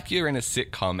barista. It's like you're in a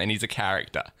sitcom and he's a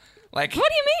character. Like, what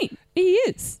do you mean? He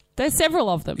is. There's several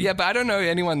of them. Yeah, but I don't know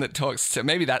anyone that talks to...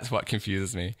 Maybe that's what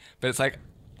confuses me. But it's like...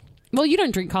 Well, you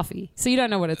don't drink coffee, so you don't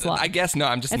know what it's like. I guess no,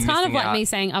 I'm just It's missing kind of like out. me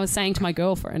saying, I was saying to my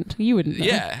girlfriend. You wouldn't know.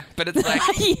 Yeah, but it's like...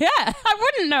 Yeah, I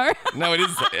wouldn't know. No, it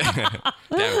is...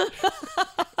 Damn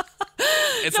it.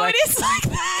 It's No, like, it is like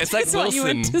that. It's like is Wilson. what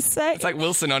you meant to say. It's like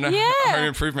Wilson on Yeah. Home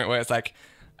Improvement, where it's like,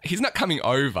 he's not coming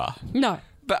over, No.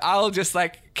 but I'll just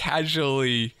like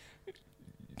casually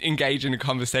engage in a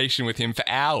conversation with him for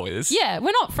hours. Yeah,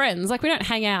 we're not friends. Like, we don't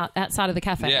hang out outside of the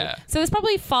cafe. Yeah. So there's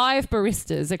probably 5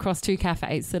 baristas across 2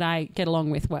 cafes that I get along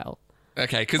with well.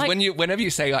 Okay, because Like- whenever you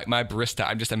say like my barista,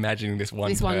 I'm just imagining this one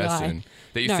This one guy. person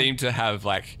that you No. seem to have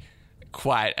like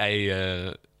quite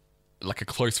a like a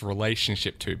close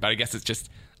relationship to. But I guess it's just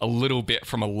a little bit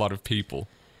from a lot of people.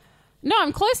 No,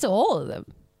 I'm close to all of them.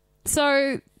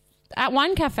 So at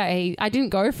one cafe, I didn't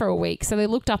go for a week, so they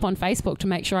looked up on Facebook to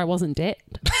make sure I wasn't dead.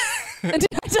 Did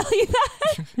I tell you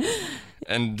that?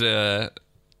 And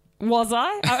Was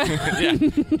I? yeah,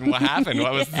 what happened?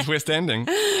 What was the twist ending?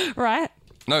 Right.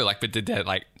 No, like, but did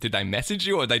they message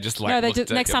you, or they just like? No, they looked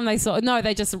just at next your- time they saw. No,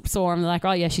 they just saw him. Like,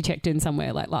 oh yeah, she checked in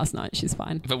somewhere like last night. She's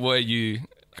fine. But were you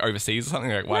overseas or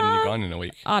something? Like, why didn't you go on in a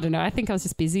week? I don't know. I think I was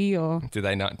just busy, or Did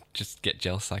they not just get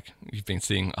jealous? Like, you've been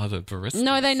seeing other baristas.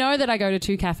 no, they know that I go to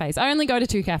 2 cafes. I only go to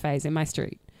 2 cafes in my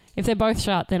street. If they're both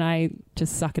shut, then I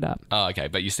just suck it up. Oh, okay.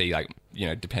 But you see, like, you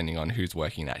know, depending on who's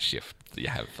working that shift, you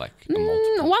have like a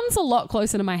multiple. One's a lot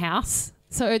closer to my house.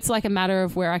 So it's like a matter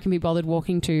of where I can be bothered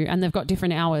walking to, and they've got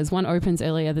different hours. One opens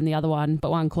earlier than the other one, but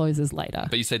one closes later.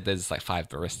 But you said there's like 5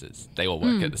 baristas. They all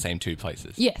work at the same 2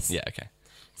 places. Yes. Yeah. Okay.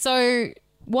 So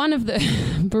one of the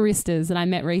baristas that I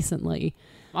met recently,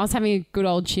 I was having a good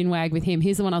old chinwag with him.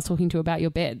 He's the one I was talking to about your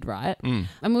bed, right? And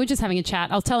we were just having a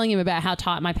chat. I was telling him about how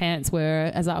tight my pants were,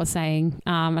 as I was saying.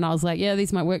 And I was like, yeah,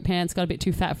 these are my work pants. Got a bit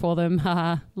too fat for them.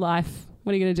 Haha, life.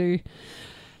 What are you going to do?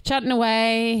 chatting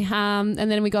away, and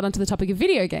then we got onto the topic of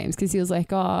video games because he was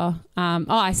like,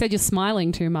 I said you're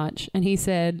smiling too much. And he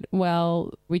said,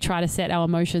 well, we try to set our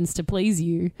emotions to please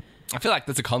you. I feel like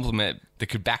that's a compliment that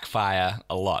could backfire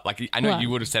a lot. Like, I know you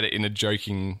would have said it in a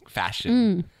joking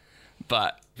fashion,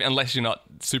 but unless you're not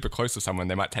super close to someone,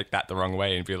 they might take that the wrong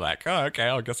way and be like, oh, okay,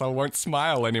 I guess I won't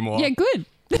smile anymore. Yeah, good.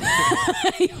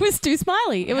 He was too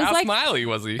smiley. It was How like smiley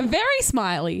was he? very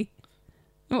smiley.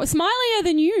 Smilier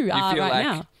than you are feel right like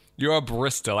now. You're a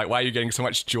barista. Like, why are you getting so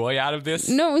much joy out of this?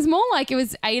 No, it was more like it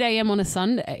was 8 a.m. on a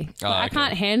Sunday. Oh, I okay.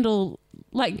 can't handle,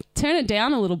 like, turn it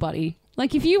down a little, buddy.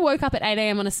 Like, if you woke up at 8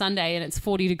 a.m. on a Sunday and it's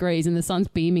 40 degrees and the sun's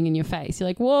beaming in your face, you're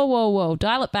like, whoa, whoa, whoa,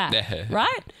 dial it back,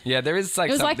 right? Yeah, there is like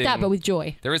it was something... like that, but with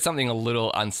joy. There is something a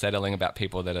little unsettling about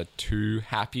people that are too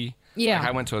happy. Yeah. Like,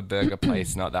 I went to a burger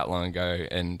place not that long ago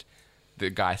and the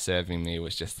guy serving me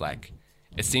was just like...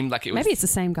 It seemed like it was... Maybe it's the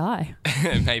same guy.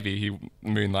 Maybe he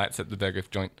moonlights at the burger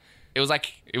joint. It was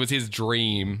like it was his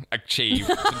dream achieved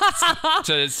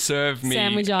to serve me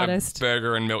Sandwich artist. A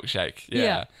burger and milkshake.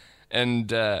 Yeah.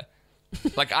 And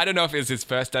like, I don't know if it was his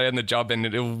first day on the job and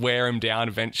it'll wear him down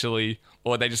eventually,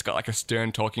 or they just got like a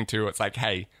stern talking to. It's like,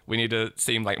 hey, we need to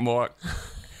seem like more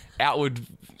outward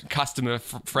customer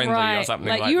friendly or something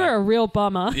like that. You were a real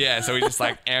bummer. Yeah, so we just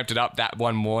like amped it up that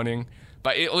one morning.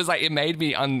 But it was like, it made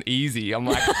me uneasy. I'm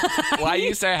like, why are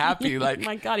you so happy? Like,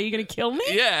 my God, are you going to kill me?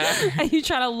 Yeah. Are you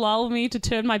trying to lull me to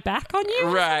turn my back on you?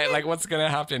 Right. Like, what's going to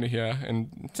happen here?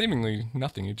 And seemingly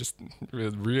nothing. He just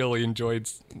really enjoyed,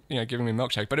 giving me a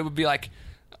milkshake. But it would be like,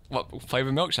 what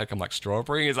flavor milkshake? I'm like,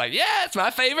 strawberry. He's like, yeah, it's my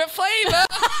favorite flavor.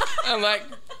 I'm like,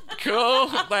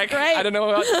 cool. Like, great. I don't know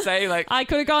what to say. Like, I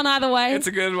could have gone either way. It's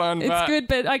a good one. It's good,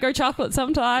 but I go chocolate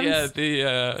sometimes.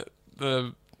 Yeah,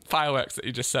 the fireworks that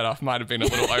you just set off might have been a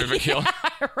little overkill.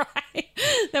 Yeah, right.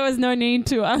 There was no need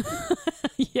to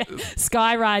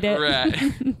skyride it.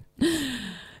 Right.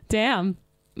 Damn.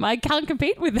 I can't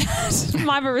compete with that.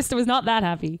 My barista was not that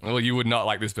happy. Well, you would not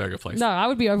like this burger place. No, I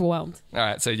would be overwhelmed. All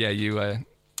right, so yeah, you...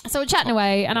 So we're chatting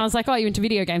away, and I was like, oh, are you into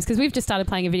video games? Because we've just started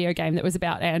playing a video game that was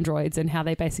about androids and how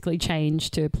they basically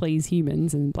change to please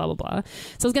humans and blah, blah, blah.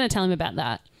 So I was going to tell him about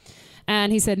that.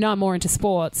 And he said, no, I'm more into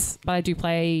sports, but I do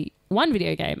play one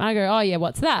video game. I go, oh, yeah,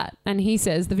 what's that? And he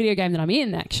says, the video game that I'm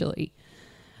in, actually.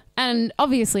 And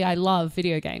obviously, I love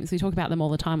video games. We talk about them all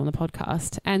the time on the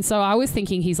podcast. And so I was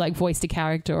thinking he's like voiced a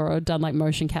character or done like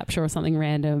motion capture or something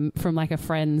random from like a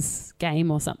friend's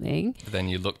game or something. But then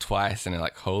you look twice and you're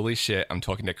like, holy shit, I'm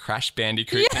talking to Crash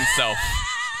Bandicoot himself.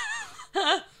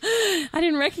 I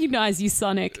didn't recognize you,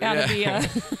 Sonic, out of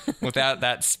the... Without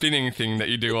that spinning thing that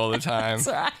you do all the time. That's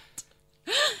right.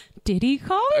 Diddy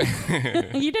Kong?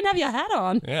 You didn't have your hat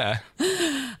on. Yeah.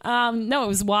 No, it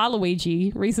was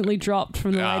Waluigi, recently dropped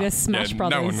from the latest Smash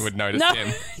Brothers. No one would notice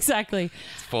him. Exactly.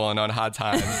 He's fallen on hard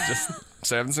times, just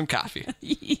serving some coffee.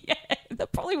 Yeah,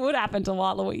 that probably would happen to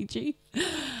Waluigi.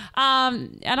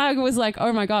 And I was like,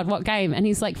 oh my God, what game? And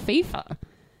he's like, FIFA.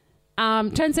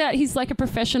 Turns out he's like a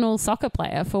professional soccer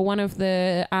player for one of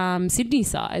the Sydney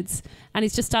sides, and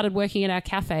he's just started working at our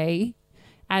cafe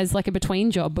as like a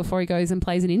between job before he goes and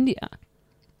plays in India.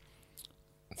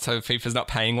 So FIFA's not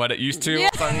paying what it used to or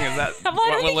something? Is that well, what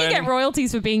I don't we're think learning? you get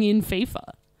royalties for being in FIFA.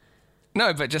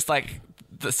 No, but just like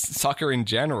the soccer in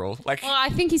general. Like, well, I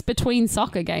think he's between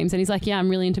soccer games and he's like, yeah, I'm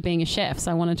really into being a chef,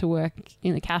 so I wanted to work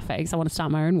in the cafe because I want to start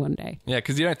my own one day. Yeah,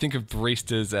 because you don't think of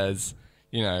baristas as,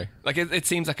 like it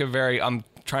seems like a very... I'm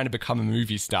trying to become a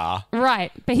movie star.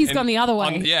 Right, but he's gone the other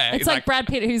way. Yeah. It's like Brad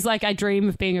Pitt who's like, I dream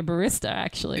of being a barista,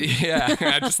 actually. Yeah,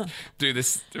 I just do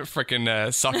this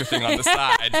freaking soccer thing on the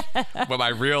side, but my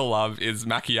real love is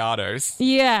macchiatos.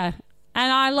 Yeah,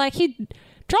 and he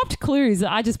dropped clues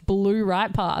that I just blew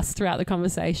right past throughout the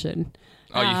conversation.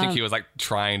 Oh, you think he was like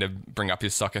trying to bring up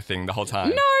his soccer thing the whole time?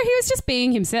 No, he was just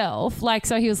being himself. Like,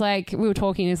 so he was like, we were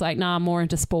talking, he's like, nah, I'm more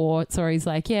into sports. Or he's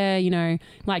like, yeah,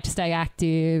 like to stay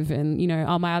active and,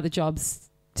 all my other jobs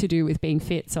to do with being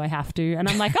fit, so I have to. And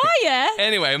I'm like, oh, yeah.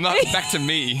 Anyway, I'm not back to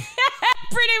me.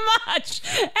 Pretty much.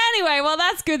 Anyway, well,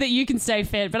 that's good that you can stay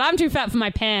fit, but I'm too fat for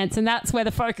my pants, and that's where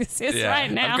the focus is right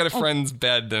now. I've got a friend's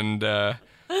bed and...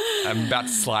 I'm about to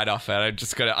slide off it. I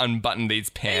just got to unbutton these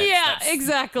pants. Yeah, That's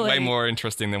exactly. way more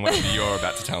interesting than whatever you're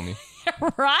about to tell me.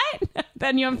 Right?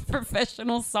 Than your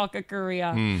professional soccer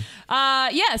career.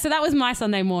 So that was my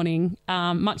Sunday morning,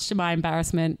 much to my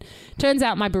embarrassment. Turns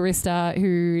out my barista,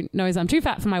 who knows I'm too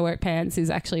fat for my work pants, is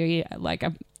actually like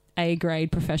a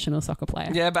A-grade professional soccer player.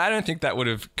 Yeah, but I don't think that would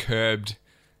have curbed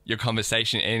your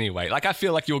conversation anyway. Like, I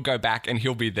feel like you'll go back and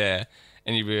he'll be there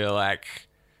and you'll be like...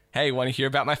 Hey, want to hear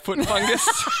about my foot fungus?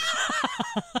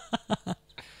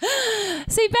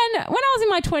 See, Ben, when I was in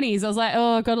my 20s, I was like,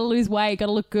 oh, got to lose weight, got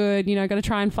to look good, got to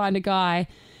try and find a guy,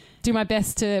 do my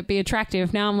best to be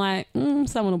attractive. Now I'm like,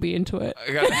 someone will be into it.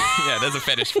 Yeah, there's a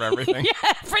fetish for everything.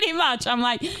 Yeah, pretty much. I'm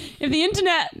like, if the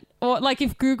internet or like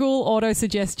if Google auto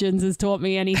suggestions has taught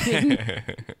me anything,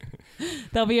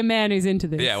 there'll be a man who's into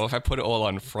this. Yeah, well, if I put it all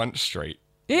on Front Street.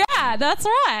 Yeah, that's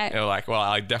right. You're like, well,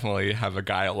 I definitely have a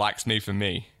guy that likes me for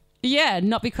me. Yeah,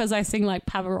 not because I sing like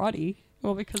Pavarotti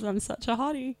or because I'm such a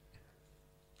hottie.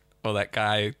 Well, that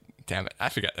guy, damn it, I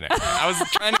forget the name. I was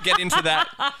trying to get into that,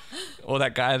 or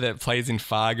that guy that plays in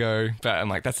Fargo, but I'm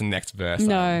like, that's the next verse.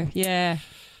 No, yeah.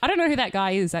 I don't know who that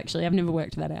guy is, actually. I've never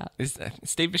worked that out. It's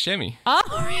Steve Buscemi.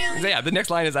 Oh, really? Yeah, the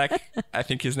next line is like, I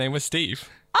think his name was Steve.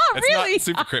 Oh, it's really? It's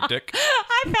not super cryptic.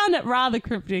 I found it rather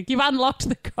cryptic. You've unlocked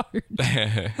the code.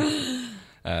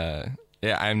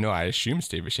 Yeah, I assume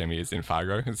Steve Buscemi is in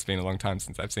Fargo. It's been a long time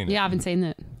since I've seen it. Yeah, I haven't seen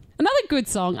it. Another good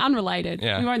song, unrelated.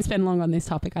 Yeah. We won't spend long on this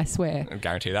topic, I swear. I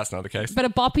guarantee that's not the case. But a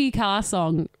boppy car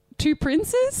song, Two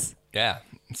Princes? Yeah,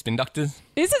 Spin Doctors.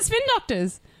 Is it Spin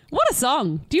Doctors? What a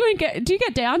song. Do you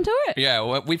get down to it? Yeah,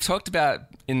 well, we've talked about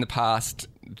in the past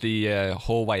the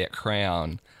hallway at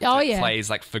Crown. Oh, that yeah. plays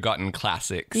like forgotten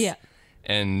classics. Yeah.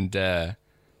 And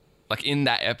like in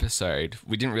that episode,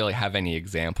 we didn't really have any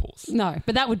examples. No,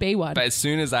 but that would be one. But as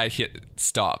soon as I hit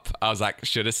stop, I was like,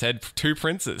 should have said Two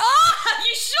Princes. Oh,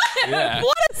 you should have. Yeah.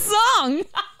 What a song.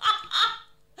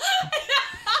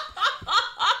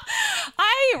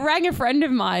 I rang a friend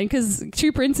of mine because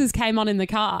Two Princes came on in the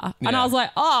car. And I was like,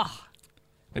 oh,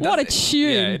 what a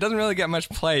tune. Yeah, it doesn't really get much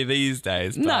play these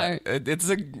days. But No. it's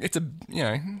a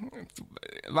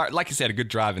like you said, a good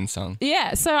driving song.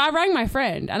 Yeah, so I rang my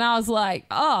friend and I was like,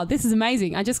 oh, this is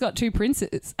amazing. I just got Two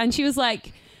Princes. And she was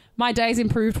like, my day's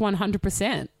improved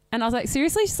 100%. And I was like,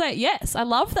 seriously? She's like, yes, I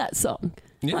love that song.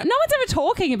 Yeah. Like, no one's ever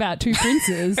talking about Two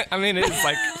Princes. I mean, it's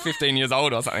like 15 years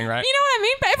old or something, right? You know what I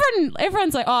mean? But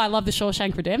everyone's like, oh, I love the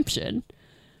Shawshank Redemption.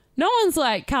 No one's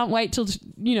like, can't wait till,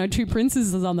 Two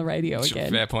Princes is on the radio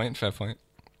again. Fair point.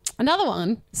 Another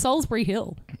one, Salisbury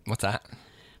Hill. What's that?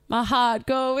 My heart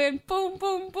going boom,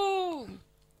 boom, boom.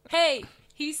 Hey,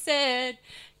 he said,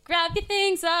 grab your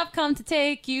things, I've come to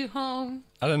take you home.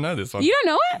 I don't know this one. You don't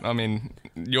know it? I mean,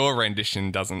 your rendition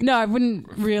doesn't. No, I wouldn't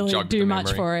really jog do the much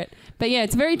memory. for it. But yeah,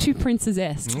 it's very Two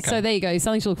Princes-esque. Okay. So there you go.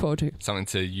 Something to look forward to. Something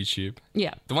to YouTube.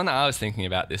 Yeah. The one that I was thinking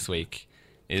about this week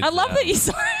is. I love that you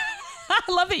saw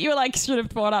I love that you were like, should have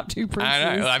brought up Two Princes.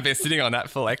 I know. I've been sitting on that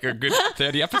for like a good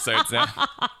 30 episodes now.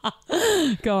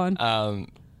 Go on.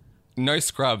 No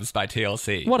Scrubs by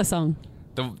TLC. What a song.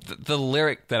 The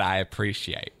lyric that I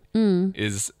appreciate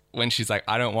is when she's like,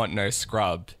 I don't want no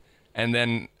scrub. And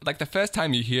then, like, the first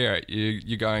time you hear it,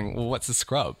 you're going, well, what's a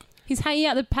scrub? He's hanging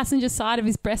out the passenger side of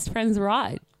his best friend's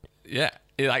ride. Yeah.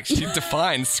 She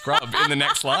defines scrub in the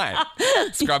next line.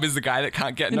 Scrub is the guy that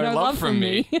can't get no love from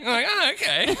me. I'm like, oh,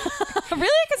 okay. Really?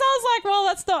 Because I was like, well,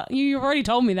 that's not... You've already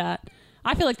told me that.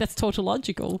 I feel like that's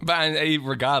tautological. But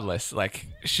regardless, like,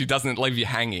 she doesn't leave you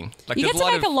hanging. Like, You there's get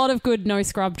to make a lot of good no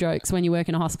scrub jokes when you work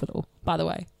in a hospital, by the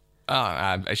way. Oh,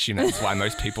 I assume that's why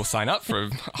most people sign up for a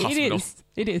hospital.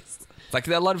 It is. Like,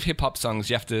 there are a lot of hip-hop songs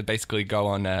you have to basically go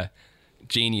on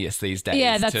Genius these days.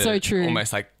 Yeah, that's so true.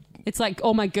 Almost like... It's like,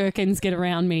 all my gherkins get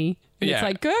around me. And Yeah. It's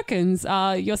like, gherkins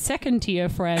are your second-tier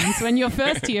friends when your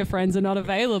first-tier friends are not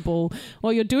available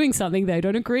or you're doing something they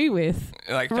don't agree with.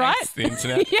 Like, Right? thanks, the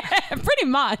internet. Yeah, pretty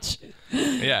much.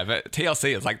 Yeah, but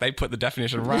TLC is like, they put the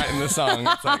definition right in the song.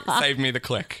 It's like, save me the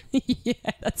click. Yeah,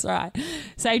 that's right.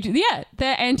 Yeah,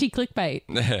 they're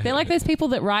anti-clickbait. They're like those people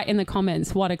that write in the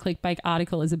comments what a clickbait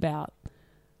article is about.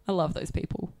 I love those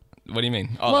people. What do you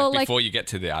mean? Oh, Well, like before you get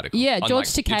to the article. Yeah, On,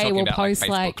 George you're Takei talking will about, post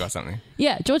like Facebook or something.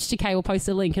 Yeah, George Takei will post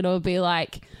a link and it'll be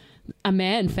like, a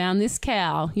man found this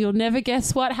cow. You'll never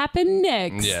guess what happened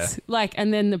next. Yeah. Like,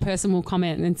 and then the person will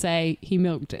comment and say he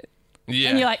milked it. Yeah.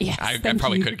 And you're like, yes, I thank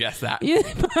probably you. could have guessed that. Yeah,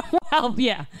 well,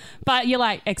 yeah. But you're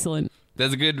like, excellent.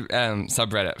 There's a good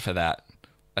subreddit for that.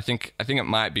 I think it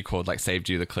might be called like Saved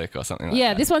You the Click or something like that.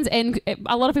 Yeah, this one's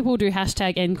a lot of people do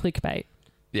hashtag end clickbait.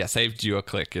 Yeah, Saved You a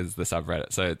Click is the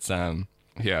subreddit. So it's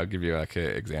here, I'll give you like an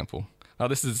example. Oh,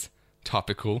 this is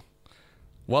topical.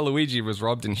 Waluigi was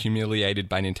robbed and humiliated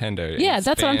by Nintendo. Yeah,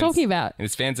 that's what I'm talking about. And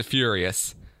his fans are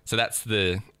furious. So that's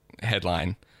the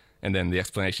headline. And then the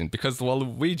explanation. Because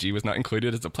Waluigi was not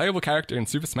included as a playable character in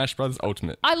Super Smash Bros.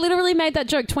 Ultimate. I literally made that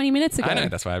joke 20 minutes ago. I know,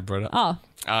 that's why I brought it up.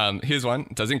 Oh. Here's one.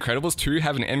 Does Incredibles 2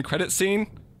 have an end credit scene?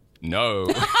 No.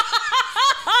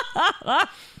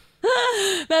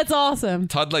 That's awesome.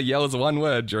 Toddler yells one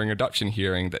word during adoption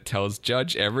hearing that tells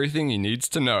judge everything he needs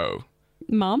to know.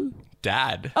 Mum?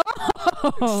 Dad.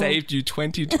 Saved you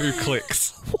 22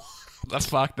 clicks. That's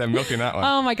fuck. They're milking that one.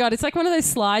 Oh my God. It's like one of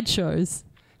those slideshows.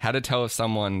 How to tell if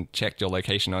someone checked your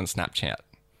location on Snapchat.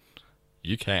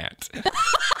 You can't.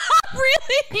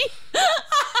 Really?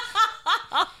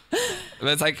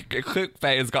 It's like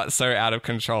clickbait has got so out of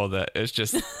control that it's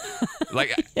just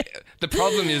like the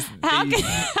problem is how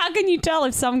can you tell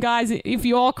if some guys, if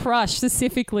your crush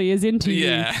specifically is into you?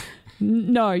 Yeah.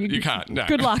 No, You can't. No.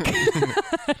 Good luck.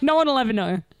 No one will ever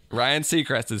know. Ryan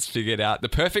Seacrest has figured out the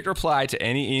perfect reply to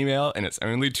any email, and it's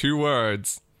only 2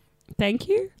 words. Thank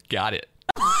you. Got it.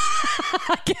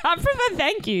 I prefer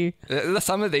thank you.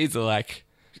 Some of these are like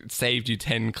saved you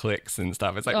 10 clicks and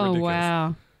stuff. It's like ridiculous.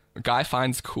 Wow. A guy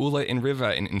finds cooler in river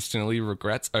and instantly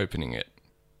regrets opening it.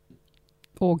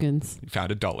 Organs. He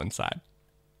found a doll inside.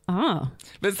 Ah.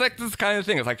 But it's like this kind of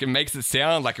thing. It's like it makes it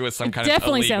sound like it was some kind of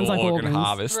definitely illegal sounds like organ organs.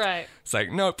 harvest. Right. It's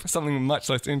like, nope, something much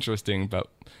less interesting. But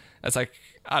it's like,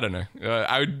 I don't know.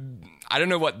 I don't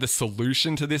know what the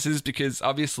solution to this is, because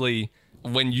obviously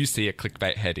when you see a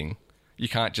clickbait heading, you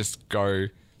can't just go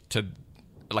to,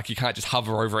 like, you can't just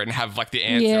hover over it and have like the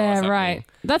answer or Yeah, something. right.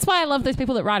 That's why I love those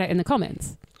people that write it in the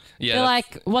comments. Yeah, They're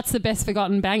like, what's the best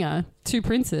forgotten banger? 2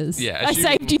 princes. Yeah, I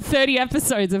saved you 30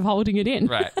 episodes of holding it in.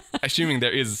 right. Assuming there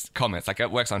is comments. Like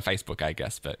it works on Facebook, I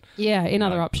guess, but Yeah, in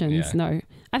other options, yeah. no.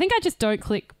 I think I just don't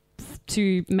click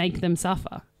to make them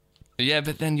suffer. yeah,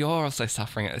 but then you're also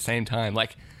suffering at the same time.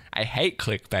 Like, I hate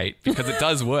clickbait because it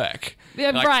does work.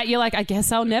 Yeah, Like, right. You're like, I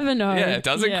guess I'll never know. Yeah,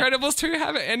 does Incredibles 2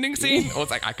 have an ending scene? Or it's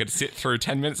like I could sit through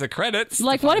 10 minutes of credits.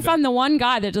 Like, what if I'm the one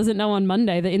guy that doesn't know on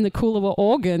Monday that in the cooler were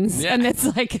organs, Yeah. and it's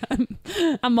like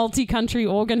a multi-country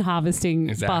organ harvesting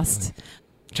Exactly. bust?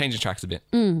 Changing tracks a bit.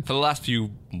 For the last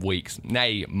few weeks,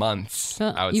 nay, months,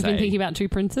 I would You've say. been thinking about 2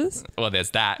 princes? Well,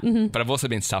 there's that. But I've also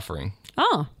been suffering.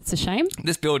 Oh, it's a shame.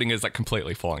 This building is like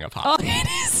completely falling apart. Oh, it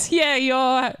is.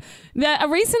 Yeah,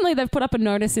 recently they've put up a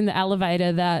notice in the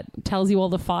elevator that tells you all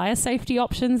the fire safety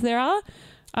options there are.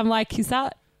 I'm like, is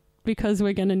that because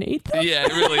we're going to need them? Yeah,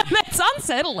 it really. That's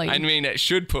unsettling. I mean, it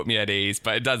should put me at ease,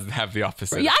 but it does have the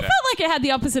opposite Yeah, I effect. felt like it had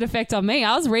the opposite effect on me.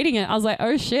 I was reading it. I was like,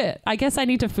 oh shit. I guess I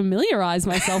need to familiarize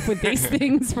myself with these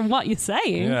things from what you're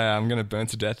saying. Yeah, I'm going to burn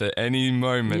to death at any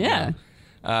moment. Yeah.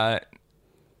 now.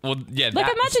 Well, yeah, Like,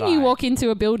 that imagine aside- you walk into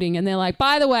a building and they're like,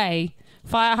 by the way,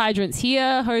 fire hydrant's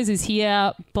here, hoses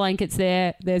here, blankets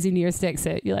there, there's your nearest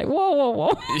exit. You're like,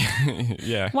 whoa.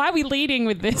 Yeah. Why are we leading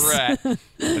with this? Right.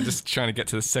 I'm just trying to get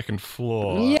to the second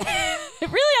floor. Yeah.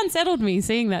 It really unsettled me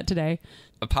seeing that today.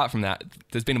 Apart from that,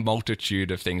 there's been a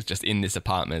multitude of things just in this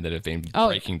apartment that have been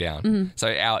breaking down. Mm-hmm. So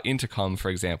our intercom, for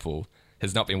example,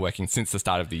 has not been working since the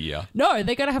start of the year. No,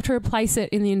 they're going to have to replace it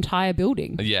in the entire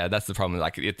building. Yeah, that's the problem.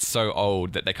 Like, it's so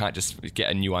old that they can't just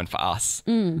get a new one for us.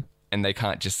 And they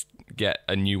can't just get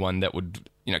a new one that would,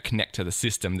 connect to the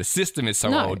system. The system is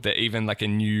so old that even like a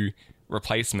new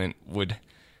replacement would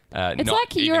It's not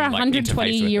like you're even, a like, interface with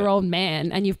it. 120-year-old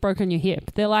man and you've broken your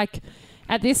hip. They're like,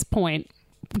 at this point,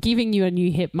 giving you a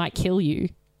new hip might kill you.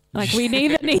 Like, we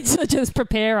either need to just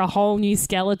prepare a whole new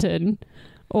skeleton,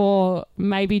 or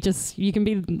maybe just you can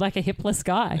be like a hipless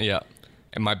guy. Yeah.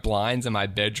 And my blinds in my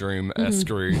bedroom are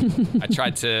screwed. I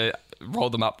tried to roll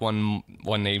them up one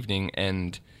evening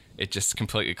and it just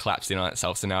completely collapsed in on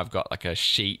itself. So now I've got like a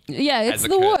sheet. Yeah, it's as a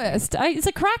the curtain. worst. It's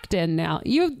a crack den now.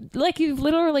 You've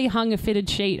literally hung a fitted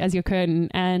sheet as your curtain,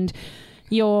 and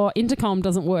your intercom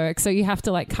doesn't work, so you have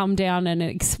to like come down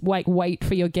and wait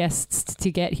for your guests to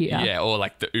get here. Yeah, or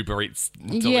like the Uber Eats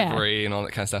delivery and all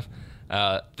that kind of stuff.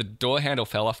 The door handle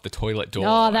fell off the toilet door.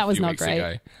 Oh, that a was few not weeks great. ago.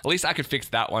 At least I could fix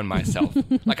that one myself.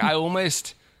 Like,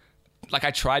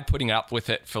 I tried putting up with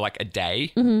it for like a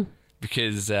day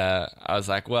because I was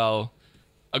like, well,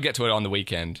 I'll get to it on the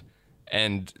weekend.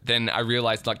 And then I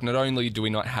realized, like, not only do we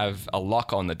not have a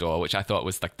lock on the door, which I thought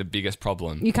was like the biggest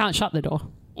problem. You can't shut the door.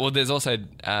 Well, there's also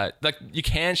like you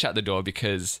can shut the door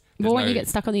because But won't you get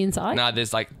stuck on the inside? No,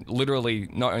 there's like literally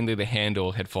not only the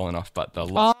handle had fallen off, but the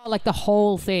lock. Oh, like the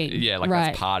whole thing. Yeah, like right.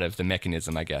 that's part of the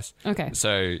mechanism, I guess. Okay.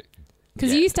 So,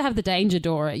 Because you used to have the danger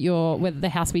door at the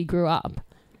house we grew up,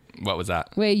 what was that?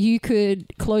 where you could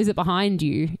close it behind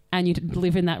you and you'd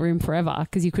live in that room forever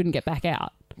because you couldn't get back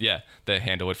out. Yeah, the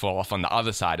handle would fall off on the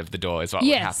other side of the door is what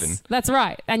would happen. That's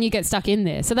right. And you get stuck in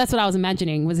there. So that's what I was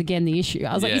imagining was, again, the issue.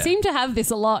 I was like, Yeah. you seem to have this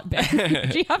a lot, Ben.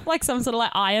 Do you have like some sort of like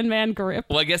Iron Man grip?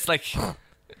 Well, I guess like,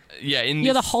 yeah,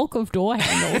 You're the Hulk of door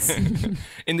handles.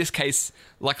 in this case,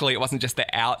 luckily it wasn't just the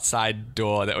outside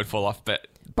door that would fall off, but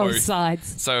Both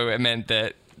sides. So it meant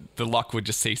that the lock would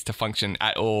just cease to function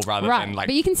at all rather Right. than like...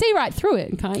 But you can see right through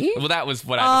it, can't you? Well, that was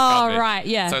what I discovered. Oh, right,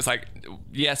 yeah. So it's like,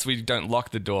 yes, we don't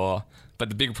lock the door, but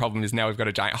the big problem is now we've got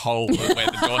a giant hole where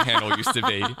the door handle used to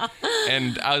be.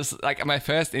 And I was like, my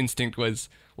first instinct was,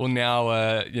 well, now,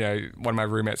 one of my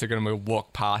roommates are going to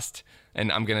walk past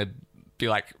and I'm going to be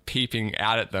like peeping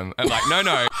out at them. And like,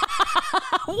 no.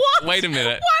 What? Wait a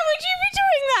minute. Why would you be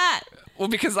doing that? Well,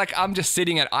 because like I'm just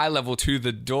sitting at eye level to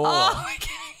the door. Oh,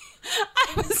 okay.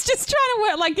 I was just trying to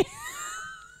work like...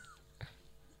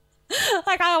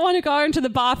 Like I want to go into the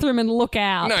bathroom and look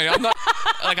out. No, I'm not.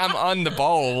 Like I'm on the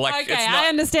bowl. Like okay, it's not, I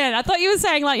understand. I thought you were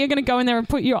saying like you're going to go in there and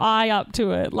put your eye up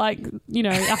to it, like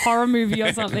a horror movie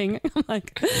or something. I'm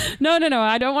like, no.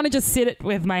 I don't want to just sit it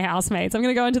with my housemates. I'm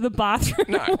going to go into the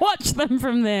bathroom and watch them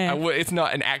from there. It's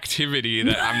not an activity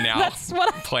that I'm now That's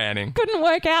what planning. Couldn't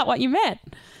work out what you meant.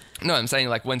 No, I'm saying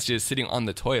like once you're sitting on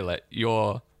the toilet,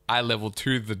 you're eye level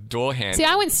to the door handle. See,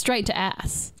 I went straight to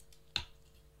ass.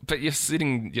 But you're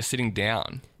sitting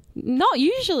down. Not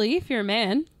usually if you're a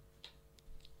man.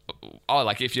 Oh,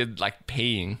 like if you're like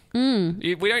peeing.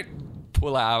 We don't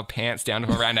pull our pants down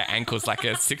to around our ankles like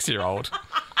a 6-year-old. Yeah,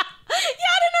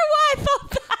 I don't know why I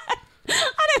thought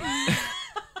that.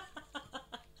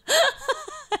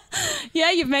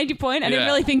 Yeah, you've made your point. I didn't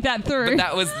really think that through.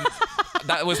 But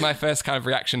that was my first kind of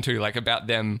reaction too, like about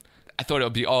them. I thought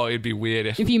it'd be weird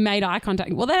if you made eye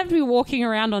contact. Well, they'd have to be walking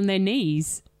around on their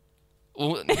knees.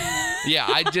 Well, yeah,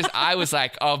 I was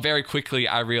like, very quickly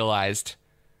I realized,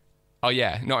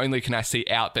 not only can I see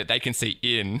out, but they can see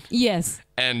in. Yes.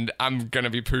 And I'm going to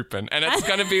be pooping. And it's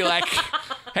going to be like,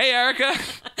 hey, Erica,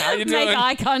 how you doing? Make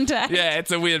eye contact. Yeah,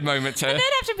 it's a weird moment to... And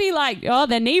they'd have to be like,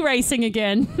 they're knee racing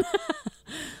again.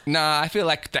 Nah, I feel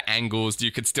like the angles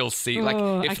you could still see.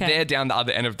 Like, if they're down the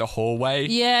other end of the hallway...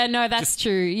 Yeah, no, that's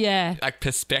true, yeah. Like,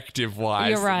 perspective-wise,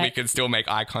 you're right. we can still make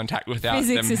eye contact without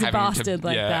Physics them is a having bastard to...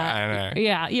 like that. I don't know.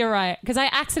 Yeah, you're right. Because I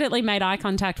accidentally made eye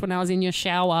contact when I was in your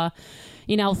shower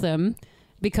in Eltham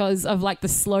because of, like, the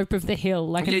slope of the hill.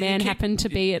 Like, a man happened to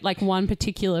be at, like, one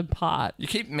particular part. You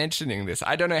keep mentioning this.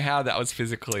 I don't know how that was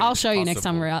physically I'll show possible. you next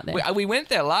time we're out there. We went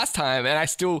there last time,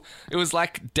 and it was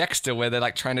like Dexter, where they're,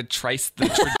 like, trying to trace the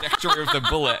trajectory of the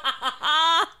bullet.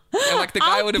 And, like, the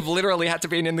guy would have literally had to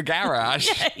be in the garage.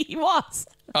 Yeah, he was.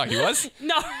 Oh, he was?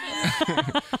 No.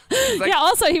 Like, yeah,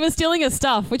 also, he was stealing his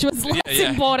stuff, which was less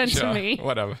important to me.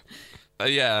 Whatever.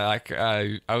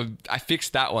 I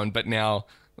fixed that one, but now...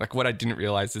 Like, what I didn't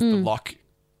realize is the lock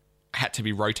had to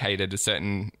be rotated a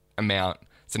certain amount.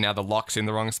 So now the lock's in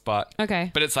the wrong spot.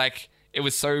 Okay. But it's like, it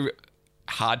was so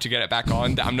hard to get it back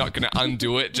on that I'm not going to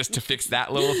undo it just to fix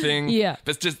that little thing. Yeah.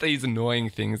 But it's just these annoying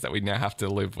things that we now have to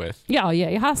live with. Yeah,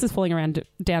 your house is falling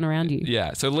down around you.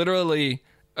 Yeah. So literally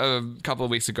a couple of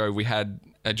weeks ago, we had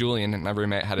Julian, my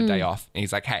roommate, had a day off. And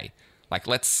he's like, hey, like,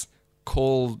 let's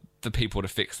call the people to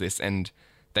fix this. And...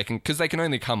 because they can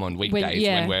only come on weekdays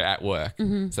when we're at work.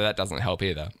 Mm-hmm. So that doesn't help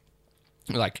either.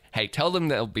 We're like, hey, tell them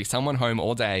there'll be someone home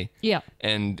all day. Yeah.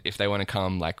 And if they want to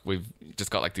come, like, we've just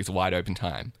got, like, this wide open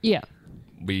time. Yeah.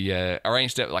 We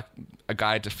arranged it, like, a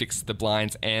guy to fix the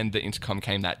blinds and the intercom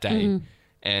came that day. Mm-hmm.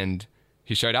 And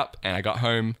he showed up and I got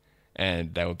home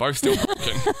and they were both still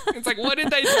broken. It's like, what did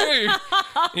they do?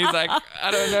 He's like,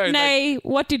 I don't know. Nay, like,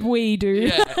 what did we do?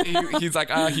 Yeah. He's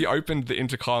like, he opened the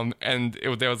intercom and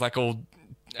there was, like, all...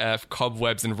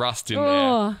 cobwebs and rust in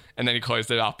there, and then he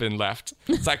closed it up and left.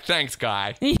 It's like, thanks,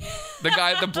 guy.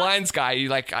 The blinds guy,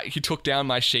 he took down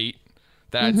my sheet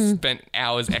that I'd spent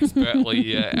hours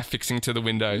expertly affixing to the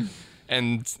window,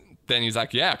 and then he's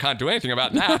like, yeah, I can't do anything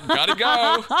about that. Gotta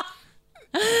go.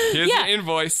 Here's your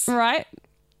invoice. Right.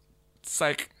 It's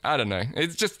like, I don't know.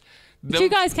 It's just... You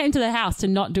guys came to the house to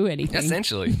not do anything.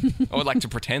 Essentially. Or like to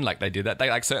pretend like they did that. They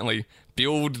like certainly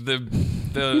billed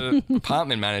the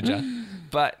apartment manager.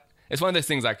 But it's one of those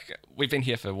things, like, we've been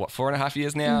here for, 4.5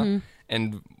 years now? Mm-hmm.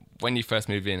 And when you first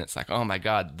move in, it's like, oh, my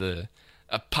God, the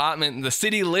apartment, the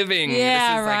city living.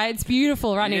 Yeah, right. Like, it's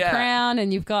beautiful right near Crown.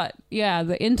 And you've got,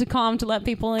 the intercom to let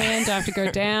people in. Don't have to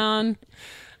go down.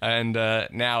 And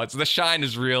now the shine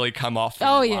has really come off in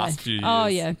the last few years. Oh,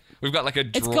 yeah. We've got like a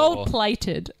drawer. It's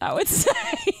gold-plated, I would say.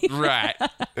 Right.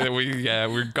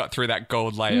 We got through that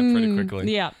gold layer pretty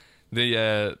quickly. Yeah.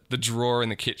 The drawer in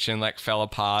the kitchen like fell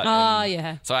apart. Oh,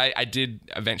 yeah. So I did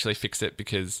eventually fix it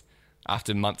because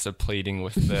after months of pleading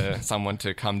with someone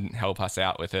to come help us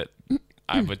out with it,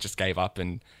 I just gave up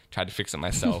and tried to fix it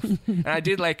myself. And I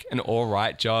did like an all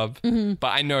right job, but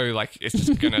I know like it's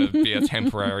just going to be a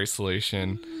temporary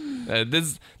solution.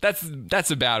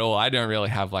 That's about all. I don't really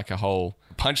have like a whole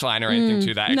punchline or anything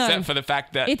to that, except for the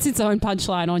fact that... It's its own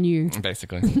punchline on you.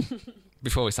 Basically.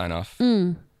 Before we sign off...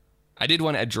 I did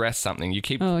want to address something. You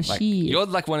keep you're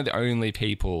like one of the only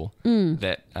people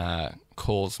that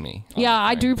calls me. Yeah,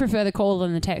 I do prefer the call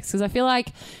than the text because I feel like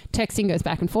texting goes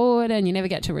back and forward and you never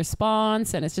get to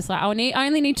response and it's just like I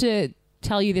only need to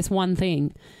tell you this one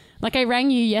thing. Like, I rang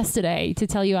you yesterday to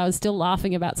tell you I was still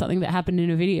laughing about something that happened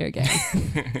in a video game.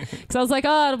 Because I was like,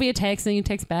 oh, it'll be a text, and you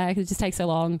text back. It just takes so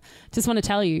long. Just want to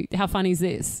tell you, how funny is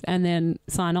this? And then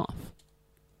sign off.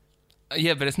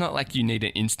 Yeah, but it's not like you need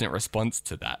an instant response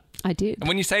to that. I did. And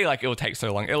when you say, like, it'll take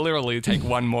so long, it'll literally take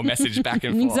one more message back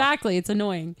and forth. Exactly. It's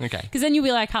annoying. Okay. Because then you'll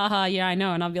be like, haha, yeah, I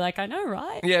know. And I'll be like, I know,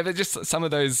 right? Yeah, but just some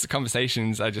of those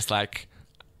conversations are just like,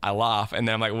 I laugh, and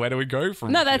then I'm like, where do we go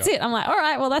from No, that's here? it. I'm like, all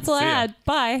right, well, that's all I had.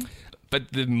 Bye.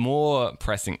 But the more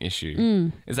pressing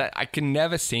issue is that I can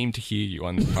never seem to hear you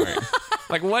on the phone.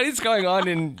 Like, what is going on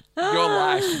in your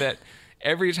life that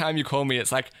every time you call me,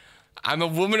 it's like, I'm a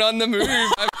woman on the move.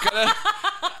 I've got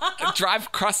to drive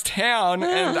across town,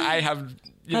 and I have...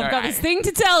 I've got this thing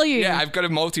to tell you. Yeah, I've got to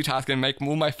multitask and make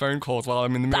all my phone calls while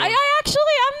I'm in the middle. I actually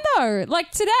am, though.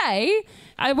 Like, today,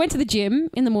 I went to the gym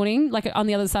in the morning, like on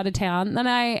the other side of town. Then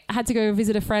I had to go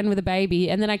visit a friend with a baby,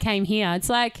 and then I came here. It's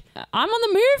like, I'm on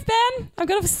the move, Ben. I've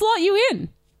got to slot you in.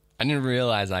 I didn't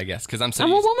realize, I guess, because I'm a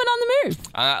woman on the move.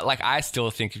 Like, I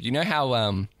still think, you know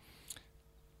how,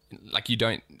 like, you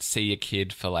don't see a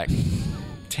kid for, like,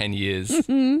 10 years,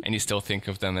 and you still think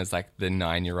of them as, like, the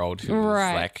 9-year-old who's,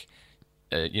 like...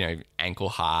 ankle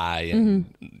high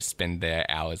and spend their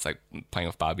hours like playing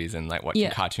with Barbies and like watching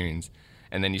cartoons,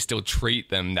 and then you still treat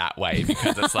them that way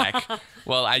because it's like,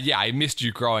 well, I missed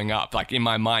you growing up. Like, in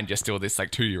my mind, you're still this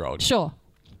like 2-year-old. Sure.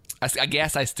 I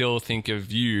guess I still think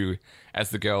of you as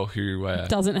the girl who...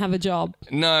 doesn't have a job.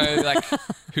 No, like,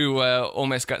 who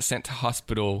almost got sent to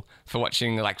hospital for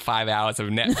watching, like, 5 hours of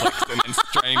Netflix and then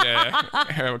strained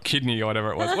her kidney or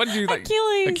whatever it was. What did you, like...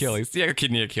 Achilles. Yeah,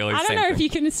 kidney Achilles. I don't know if you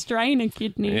can strain a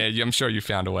kidney. Yeah, I'm sure you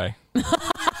found a way.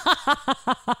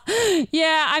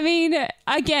 Yeah, I mean,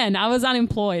 again, I was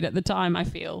unemployed at the time, I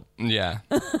feel. Yeah.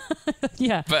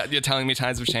 Yeah. But you're telling me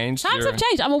times have changed? Times have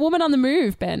changed. I'm a woman on the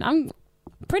move, Ben. I'm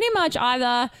pretty much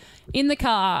either in the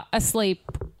car,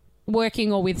 asleep,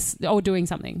 working, or doing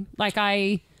something. Like,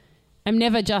 I am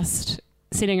never just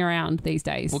sitting around these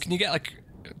days. Well, can you get like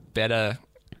better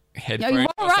headphones? Yeah,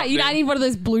 you're right. You don't need one of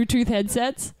those Bluetooth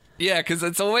headsets. Yeah, because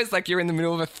it's always like you're in the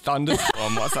middle of a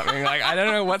thunderstorm or something. Like, I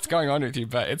don't know what's going on with you,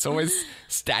 but it's always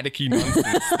staticky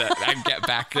nonsense that I get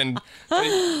back, and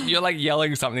you're like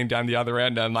yelling something down the other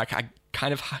end, and like I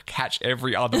kind of catch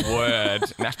every other word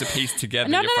and have to piece together.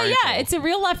 No, your phone yeah, call. It's a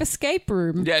real life escape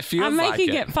room. Yeah, it feels I'm like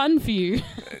making it fun for you.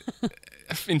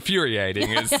 Infuriating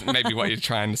is maybe what you're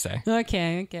trying to say.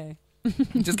 Okay.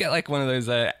 Just get like one of those,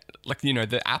 like, you know,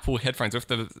 the Apple headphones with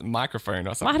the microphone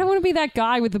or something. I don't want to be that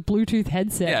guy with the Bluetooth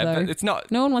headset. Yeah, though. but it's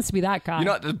not. No one wants to be that guy. You're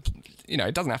not the. You know,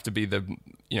 it doesn't have to be the.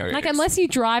 You know, like, unless you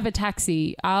drive a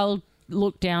taxi, I'll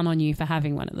look down on you for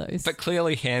having one of those. But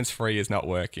clearly, hands-free is not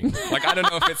working. Like, I don't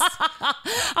know if it's.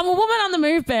 I'm a woman on the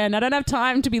move, Ben. I don't have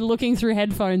time to be looking through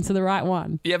headphones for the right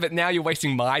one. Yeah, but now you're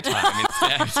wasting my time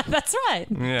instead. That's right.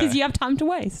 Because you have time to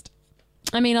waste.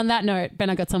 I mean, on that note,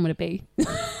 Ben, I got somewhere to be.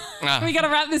 We got to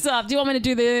wrap this up. Do you want me to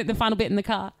do the final bit in the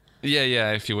car?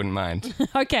 Yeah, if you wouldn't mind.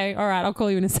 Okay, all right. I'll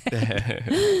call you in a second.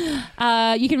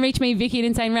 You can reach me, Vicki,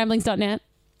 at insaneramblings.net.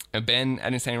 Ben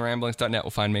at insaneramblings.net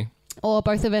will find me. Or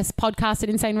both of us, podcast at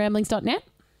insaneramblings.net.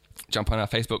 Jump on our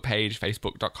Facebook page,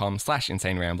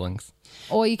 facebook.com/insaneramblings.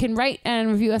 Or you can rate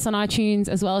and review us on iTunes,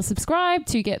 as well as subscribe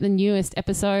to get the newest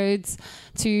episodes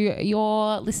to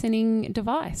your listening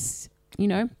device. You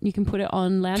know, you can put it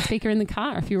on loudspeaker in the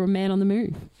car if you're a man on the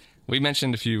move. We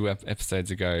mentioned a few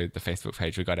episodes ago, the Facebook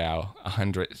page, we got our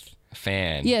 100th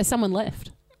fan. Yeah, someone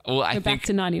left. Well, I think back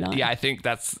to 99. Yeah, I think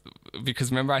that's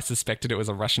because remember I suspected it was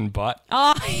a Russian bot.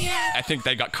 Oh, yeah. I think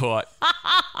they got caught.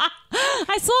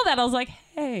 I saw that. I was like,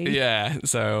 hey. Yeah,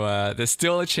 so there's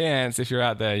still a chance if you're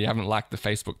out there, you haven't liked the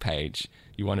Facebook page,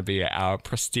 you want to be our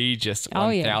prestigious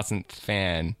 1,000th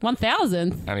fan.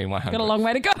 1,000th? I mean, 100. Got a long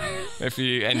way to go. If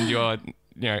you and your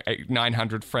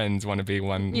 900 friends want to be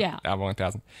our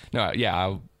 1,000. No, yeah,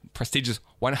 our prestigious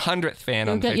 100th fan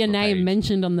on the Facebook page. You'll get your name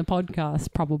mentioned on the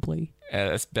podcast, probably.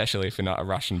 Especially if you're not a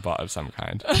Russian bot of some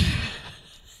kind.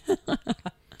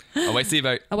 Away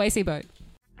seaboat. Away seaboat.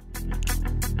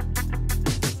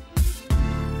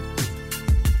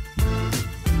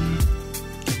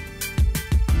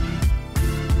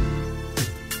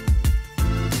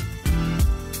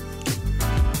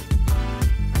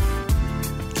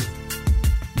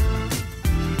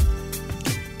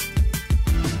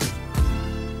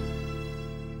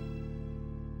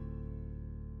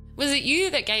 Was it you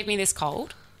that gave me this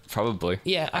cold? Probably.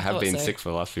 Yeah, I have thought been so. sick for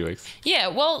the last few weeks. Yeah,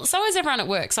 well, so is everyone at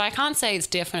work, so I can't say it's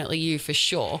definitely you for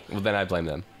sure. Well, then I blame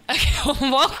them. Okay,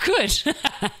 well, good.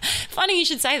 Funny you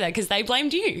should say that, because they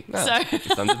blamed you. No,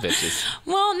 sons of bitches.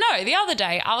 Well, no, the other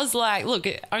day I was like, look,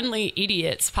 only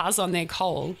idiots pass on their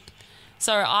cold.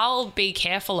 So I'll be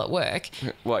careful at work.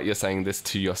 What, you're saying this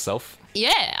to yourself?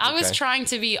 Yeah, I was Okay. trying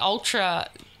to be ultra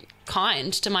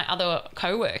kind to my other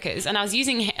co-workers, and I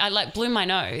blew my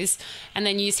nose and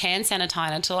then used hand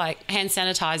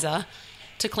sanitizer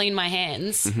to clean my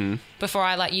hands before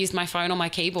I used my phone or my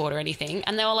keyboard or anything.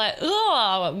 And they were like,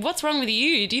 "Oh, what's wrong with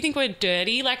you? Do you think we're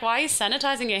dirty? Like, why are you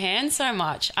sanitizing your hands so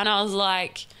much?" And I was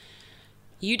like,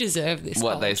 "You deserve this."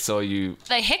 What, gold." they saw you...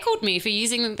 They heckled me for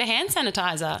using the hand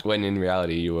sanitizer. When in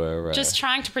reality you were... Just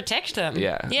trying to protect them.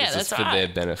 Yeah, Yeah, this that's is for right. their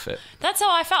benefit. That's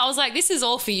how I felt. I was like, this is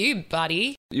all for you,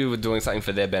 buddy. You were doing something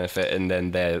for their benefit and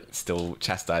then they're still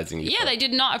chastising you. Yeah, they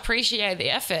did not appreciate the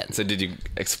effort. So did you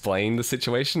explain the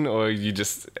situation or you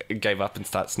just gave up and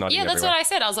start snotting Yeah, that's everywhere? what I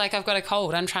said. I was like, I've got a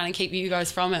cold. I'm trying to keep you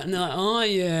guys from it. And they're like, "Oh,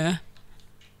 yeah."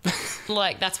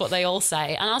 That's what they all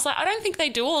say. And I was like, I don't think they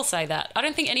do all say that. I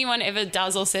don't think anyone ever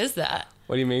does or says that.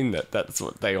 What do you mean that's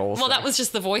what they all say? Well, that was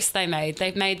just the voice they made.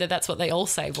 They've made that's what they all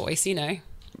say voice, you know.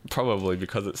 Probably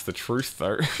because it's the truth,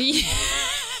 though. Yeah.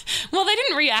 Well, they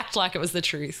didn't react like it was the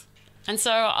truth. And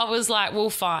so I was like, well,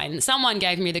 fine. Someone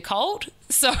gave me the cold.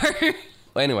 So,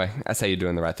 Well, anyway, I say you're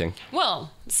doing the right thing.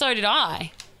 well, so did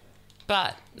I.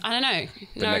 But I don't know.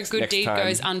 No next good deed time-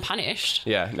 goes unpunished.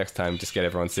 Yeah, next time just get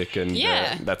everyone sick and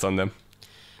Yeah. that's on them.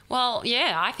 Well,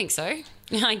 yeah, I think so.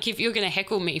 Like, if you're going to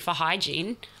heckle me for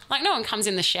hygiene, no one comes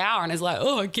in the shower and is like,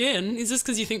 "Oh, again, is this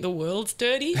because you think the world's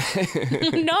dirty?"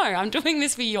 No, I'm doing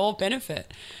this for your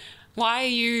benefit. Why are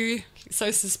you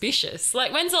so suspicious?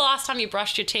 When's the last time you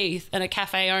brushed your teeth and a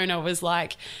cafe owner was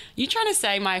like, "You trying to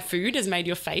say my food has made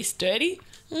your face dirty?"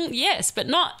 Yes, but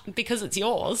not because it's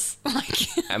yours.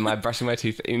 Am I brushing my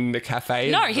teeth in the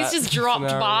cafe? No, Is he's that just dropped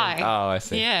scenario? by. Oh, I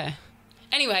see. Yeah.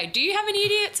 Anyway, do you have any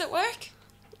idiots at work?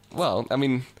 Well, I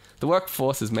mean, the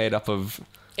workforce is made up of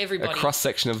Everybody. a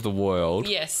cross-section of the world.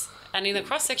 Yes. And in the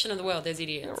cross-section of the world, there's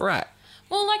idiots. Right.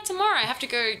 Well, tomorrow I have to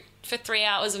go for 3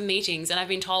 hours of meetings and I've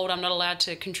been told I'm not allowed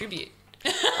to contribute.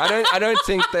 I don't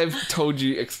think they've told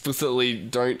you explicitly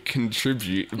don't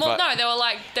contribute. Well, but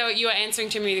no, you were answering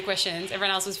too many of the questions.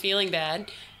 Everyone else was feeling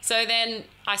bad. So then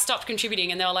I stopped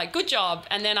contributing and they were like, "Good job."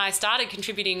 And then I started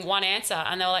contributing one answer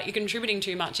and they were like, "You're contributing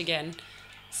too much again."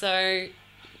 So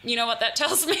you know what that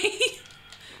tells me?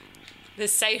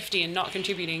 There's safety in not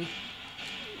contributing.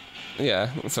 Yeah,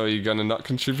 so are you going to not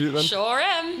contribute then? Sure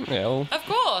am. Yeah, well, Of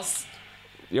course.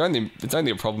 it's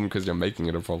only a problem because you're making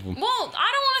it a problem. Well, I don't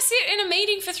want to sit in a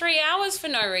meeting for 3 hours for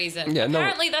no reason. Yeah, no-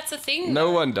 Apparently that's a thing. No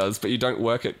though. one does, but you don't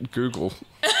work at Google.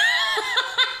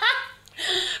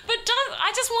 But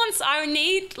I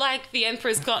need the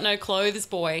Emperor's Got No Clothes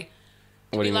boy.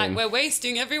 What do you mean? We're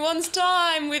wasting everyone's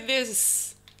time with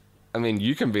this. I mean,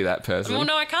 you can be that person. Well,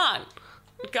 no, I can't.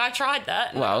 I tried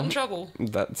that and I got in trouble.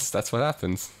 That's what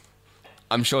happens.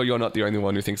 I'm sure you're not the only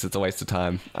one who thinks it's a waste of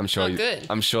time. I'm sure. Oh, good.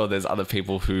 I'm sure there's other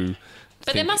people who.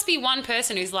 But there must be one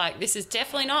person who's like, "This is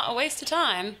definitely not a waste of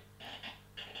time."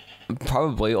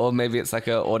 Probably, or maybe it's like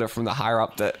an order from the higher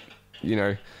up that,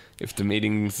 if the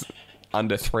meeting's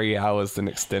under 3 hours, then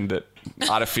extend it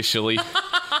artificially.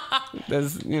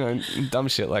 There's, dumb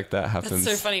shit like that happens.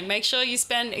 That's so funny. Make sure you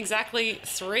spend exactly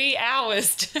 3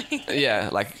 hours doing it. Yeah,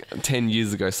 10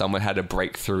 years ago, someone had a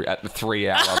breakthrough at the 3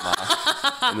 hour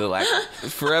mark. And they're like,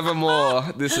 forevermore,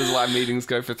 this is why meetings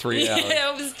go for 3 hours.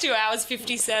 Yeah, it was 2 hours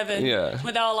 57. Yeah.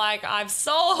 Where they were like, "I've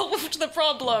solved the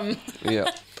problem."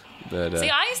 Yeah. But, See,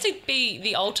 I used to be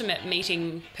the ultimate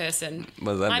meeting person.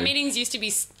 What does that My mean? meetings used to be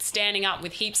standing up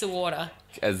with heaps of water.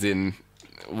 as in,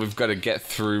 we've got to get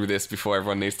through this before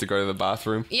everyone needs to go to the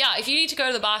bathroom. Yeah, if you need to go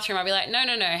to the bathroom, I'd be like, no,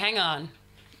 hang on.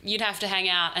 You'd have to hang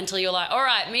out until you're like, all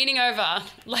right, meeting over.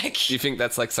 Do you think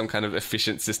that's some kind of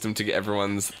efficient system to get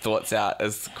everyone's thoughts out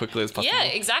as quickly as possible? Yeah,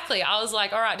 exactly. I was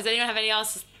like, all right, does anyone have any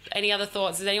other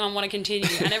thoughts? Does anyone want to continue?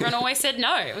 And everyone always said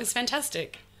no. It was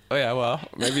fantastic. Oh yeah, well,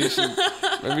 maybe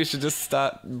you should just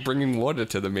start bringing water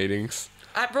to the meetings.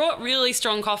 I brought really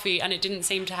strong coffee and it didn't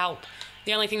seem to help.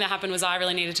 The only thing that happened was I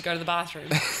really needed to go to the bathroom.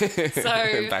 So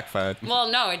It backfired.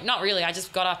 Well, no, not really. I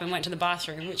just got up and went to the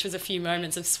bathroom, which was a few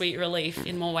moments of sweet relief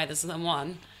in more ways than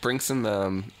one. Bring some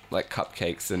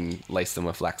cupcakes and lace them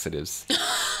with laxatives.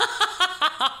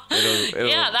 It'll,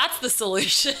 Yeah, that's the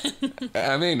solution.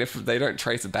 I mean, if they don't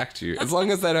trace it back to you, as long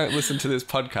as they don't listen to this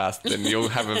podcast, then you'll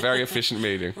have a very efficient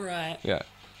meeting. Right. Yeah.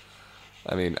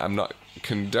 I mean, I'm not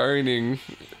condoning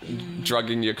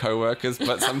drugging your coworkers,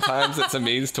 but sometimes it's a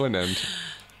means to an end.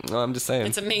 No, I'm just saying.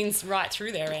 It's a means right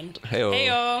through their end. Hey-o.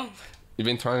 Hey-o. You've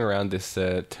been throwing around this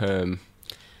term.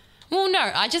 Well,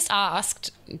 no, I just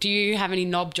asked, do you have any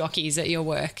knob jockeys at your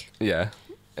work? Yeah.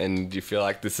 And you feel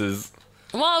like this is...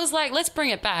 Well, I was like, let's bring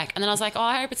it back. And then I was like, oh,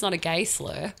 I hope it's not a gay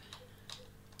slur.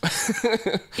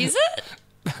 Is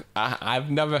it? I've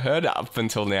never heard it up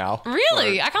until now.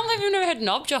 Really? I can't believe you've never heard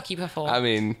knob jockey before. I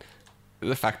mean,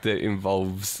 the fact that it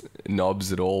involves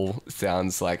knobs at all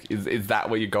sounds like... Is that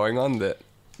what you're going on? That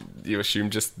you assume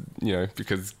just,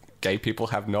 because gay people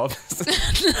have knobs?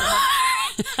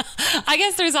 I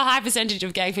guess there's a high percentage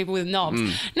of gay people with knobs.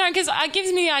 No, because it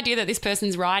gives me the idea that this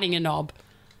person's riding a knob.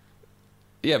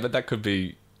 Yeah, but that could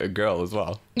be a girl as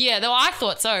well. Yeah, though I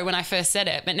thought so when I first said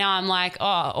it, but now I'm like,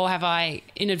 or have I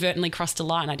inadvertently crossed a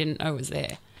line I didn't know was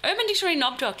there? Urban Dictionary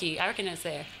knob jockey, I reckon it's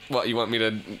there. What, you want me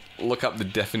to look up the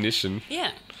definition?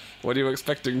 Yeah. What are you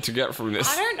expecting to get from this?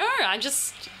 I don't know.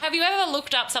 Have you ever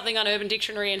looked up something on Urban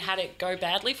Dictionary and had it go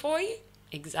badly for you?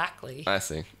 Exactly. I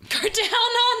see. Go down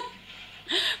on...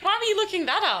 Why were you looking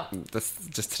that up? That's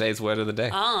just today's word of the day.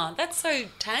 Ah, that's so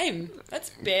tame. That's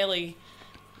barely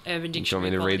Urban Dictionary.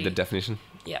 Do you want me to read the definition?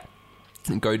 Yeah.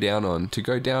 Go down on. To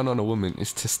go down on a woman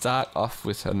is to start off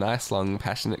with her nice, long,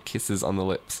 passionate kisses on the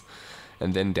lips,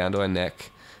 and then down to her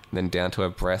neck, and then down to her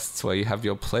breasts where you have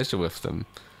your pleasure with them.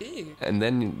 Ew. And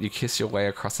then you kiss your way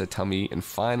across her tummy, and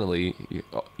finally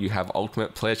you have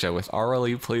ultimate pleasure with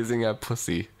orally pleasing her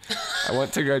pussy. I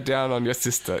want to go down on your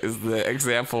sister is the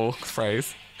example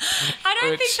phrase. I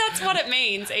don't think that's what it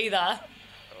means either.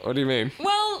 What do you mean?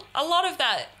 Well, a lot of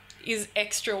that is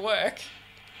extra work.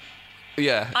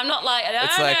 Yeah. I'm not like,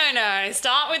 no,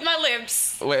 start with my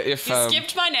lips. You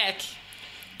skipped my neck.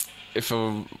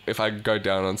 If I go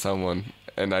down on someone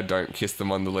and I don't kiss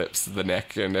them on the lips, the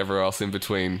neck, and everywhere else in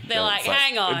between, they're like,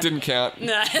 hang on. It didn't count.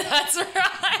 No, that's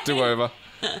right. Do over.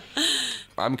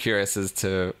 I'm curious as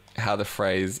to how the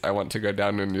phrase, I want to go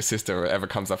down on your sister, ever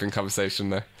comes up in conversation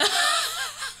though.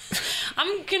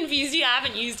 I'm confused you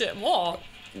haven't used it more.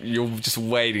 You're just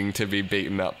waiting to be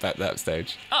beaten up at that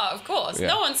stage. Oh, of course. Yeah.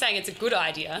 No one's saying it's a good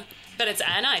idea, but it's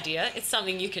an idea. It's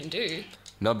something you can do.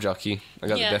 Knob jockey. I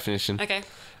got the definition. Okay.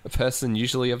 A person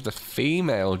usually of the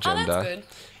female gender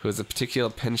who has a particular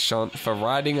penchant for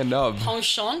riding a knob.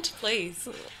 Penchant, please.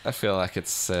 I feel like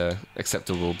it's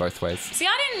acceptable both ways. See,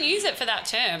 I didn't use it for that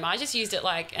term. I just used it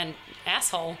like an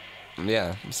asshole.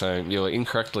 Yeah, so you're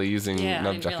incorrectly using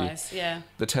knob jockey. Realize. Yeah.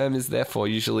 The term is therefore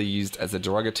usually used as a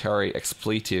derogatory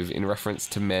expletive in reference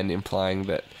to men, implying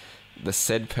that the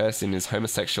said person is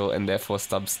homosexual and therefore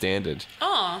substandard.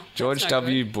 Oh, George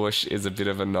W. Bush is a bit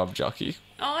of a knob jockey.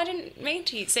 Oh, I didn't mean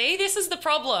to. See, this is the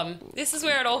problem. This is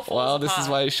where it all falls apart. This is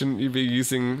why you be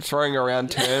throwing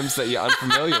around terms that you're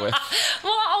unfamiliar with.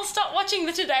 Well, I'll stop watching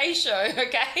the Today Show,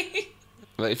 okay?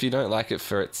 Well, if you don't like it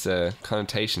for its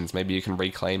connotations, maybe you can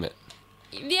reclaim it.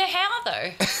 Yeah, how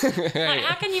though? Like,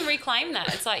 how can you reclaim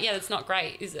that? It's like, it's not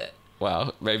great, is it?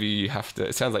 Well, maybe you have to...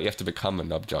 It sounds like you have to become a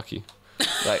knob jockey.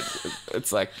 Like,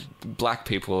 it's like black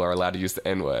people are allowed to use the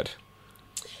N-word.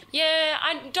 Yeah,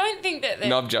 I don't think that...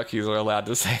 Knob jockeys are allowed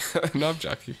to say knob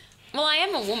jockey. Well, I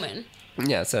am a woman.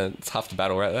 Yeah, so it's half the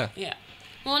battle right there. Yeah.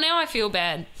 Well, now I feel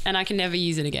bad, and I can never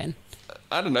use it again.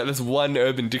 I don't know, there's one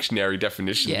Urban Dictionary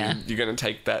definition. Yeah. You're going to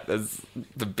take that as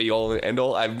the be-all and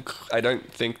end-all? I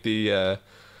don't think the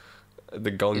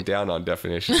going down on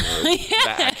definition is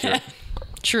that accurate.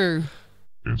 True.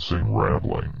 Insane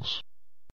ramblings.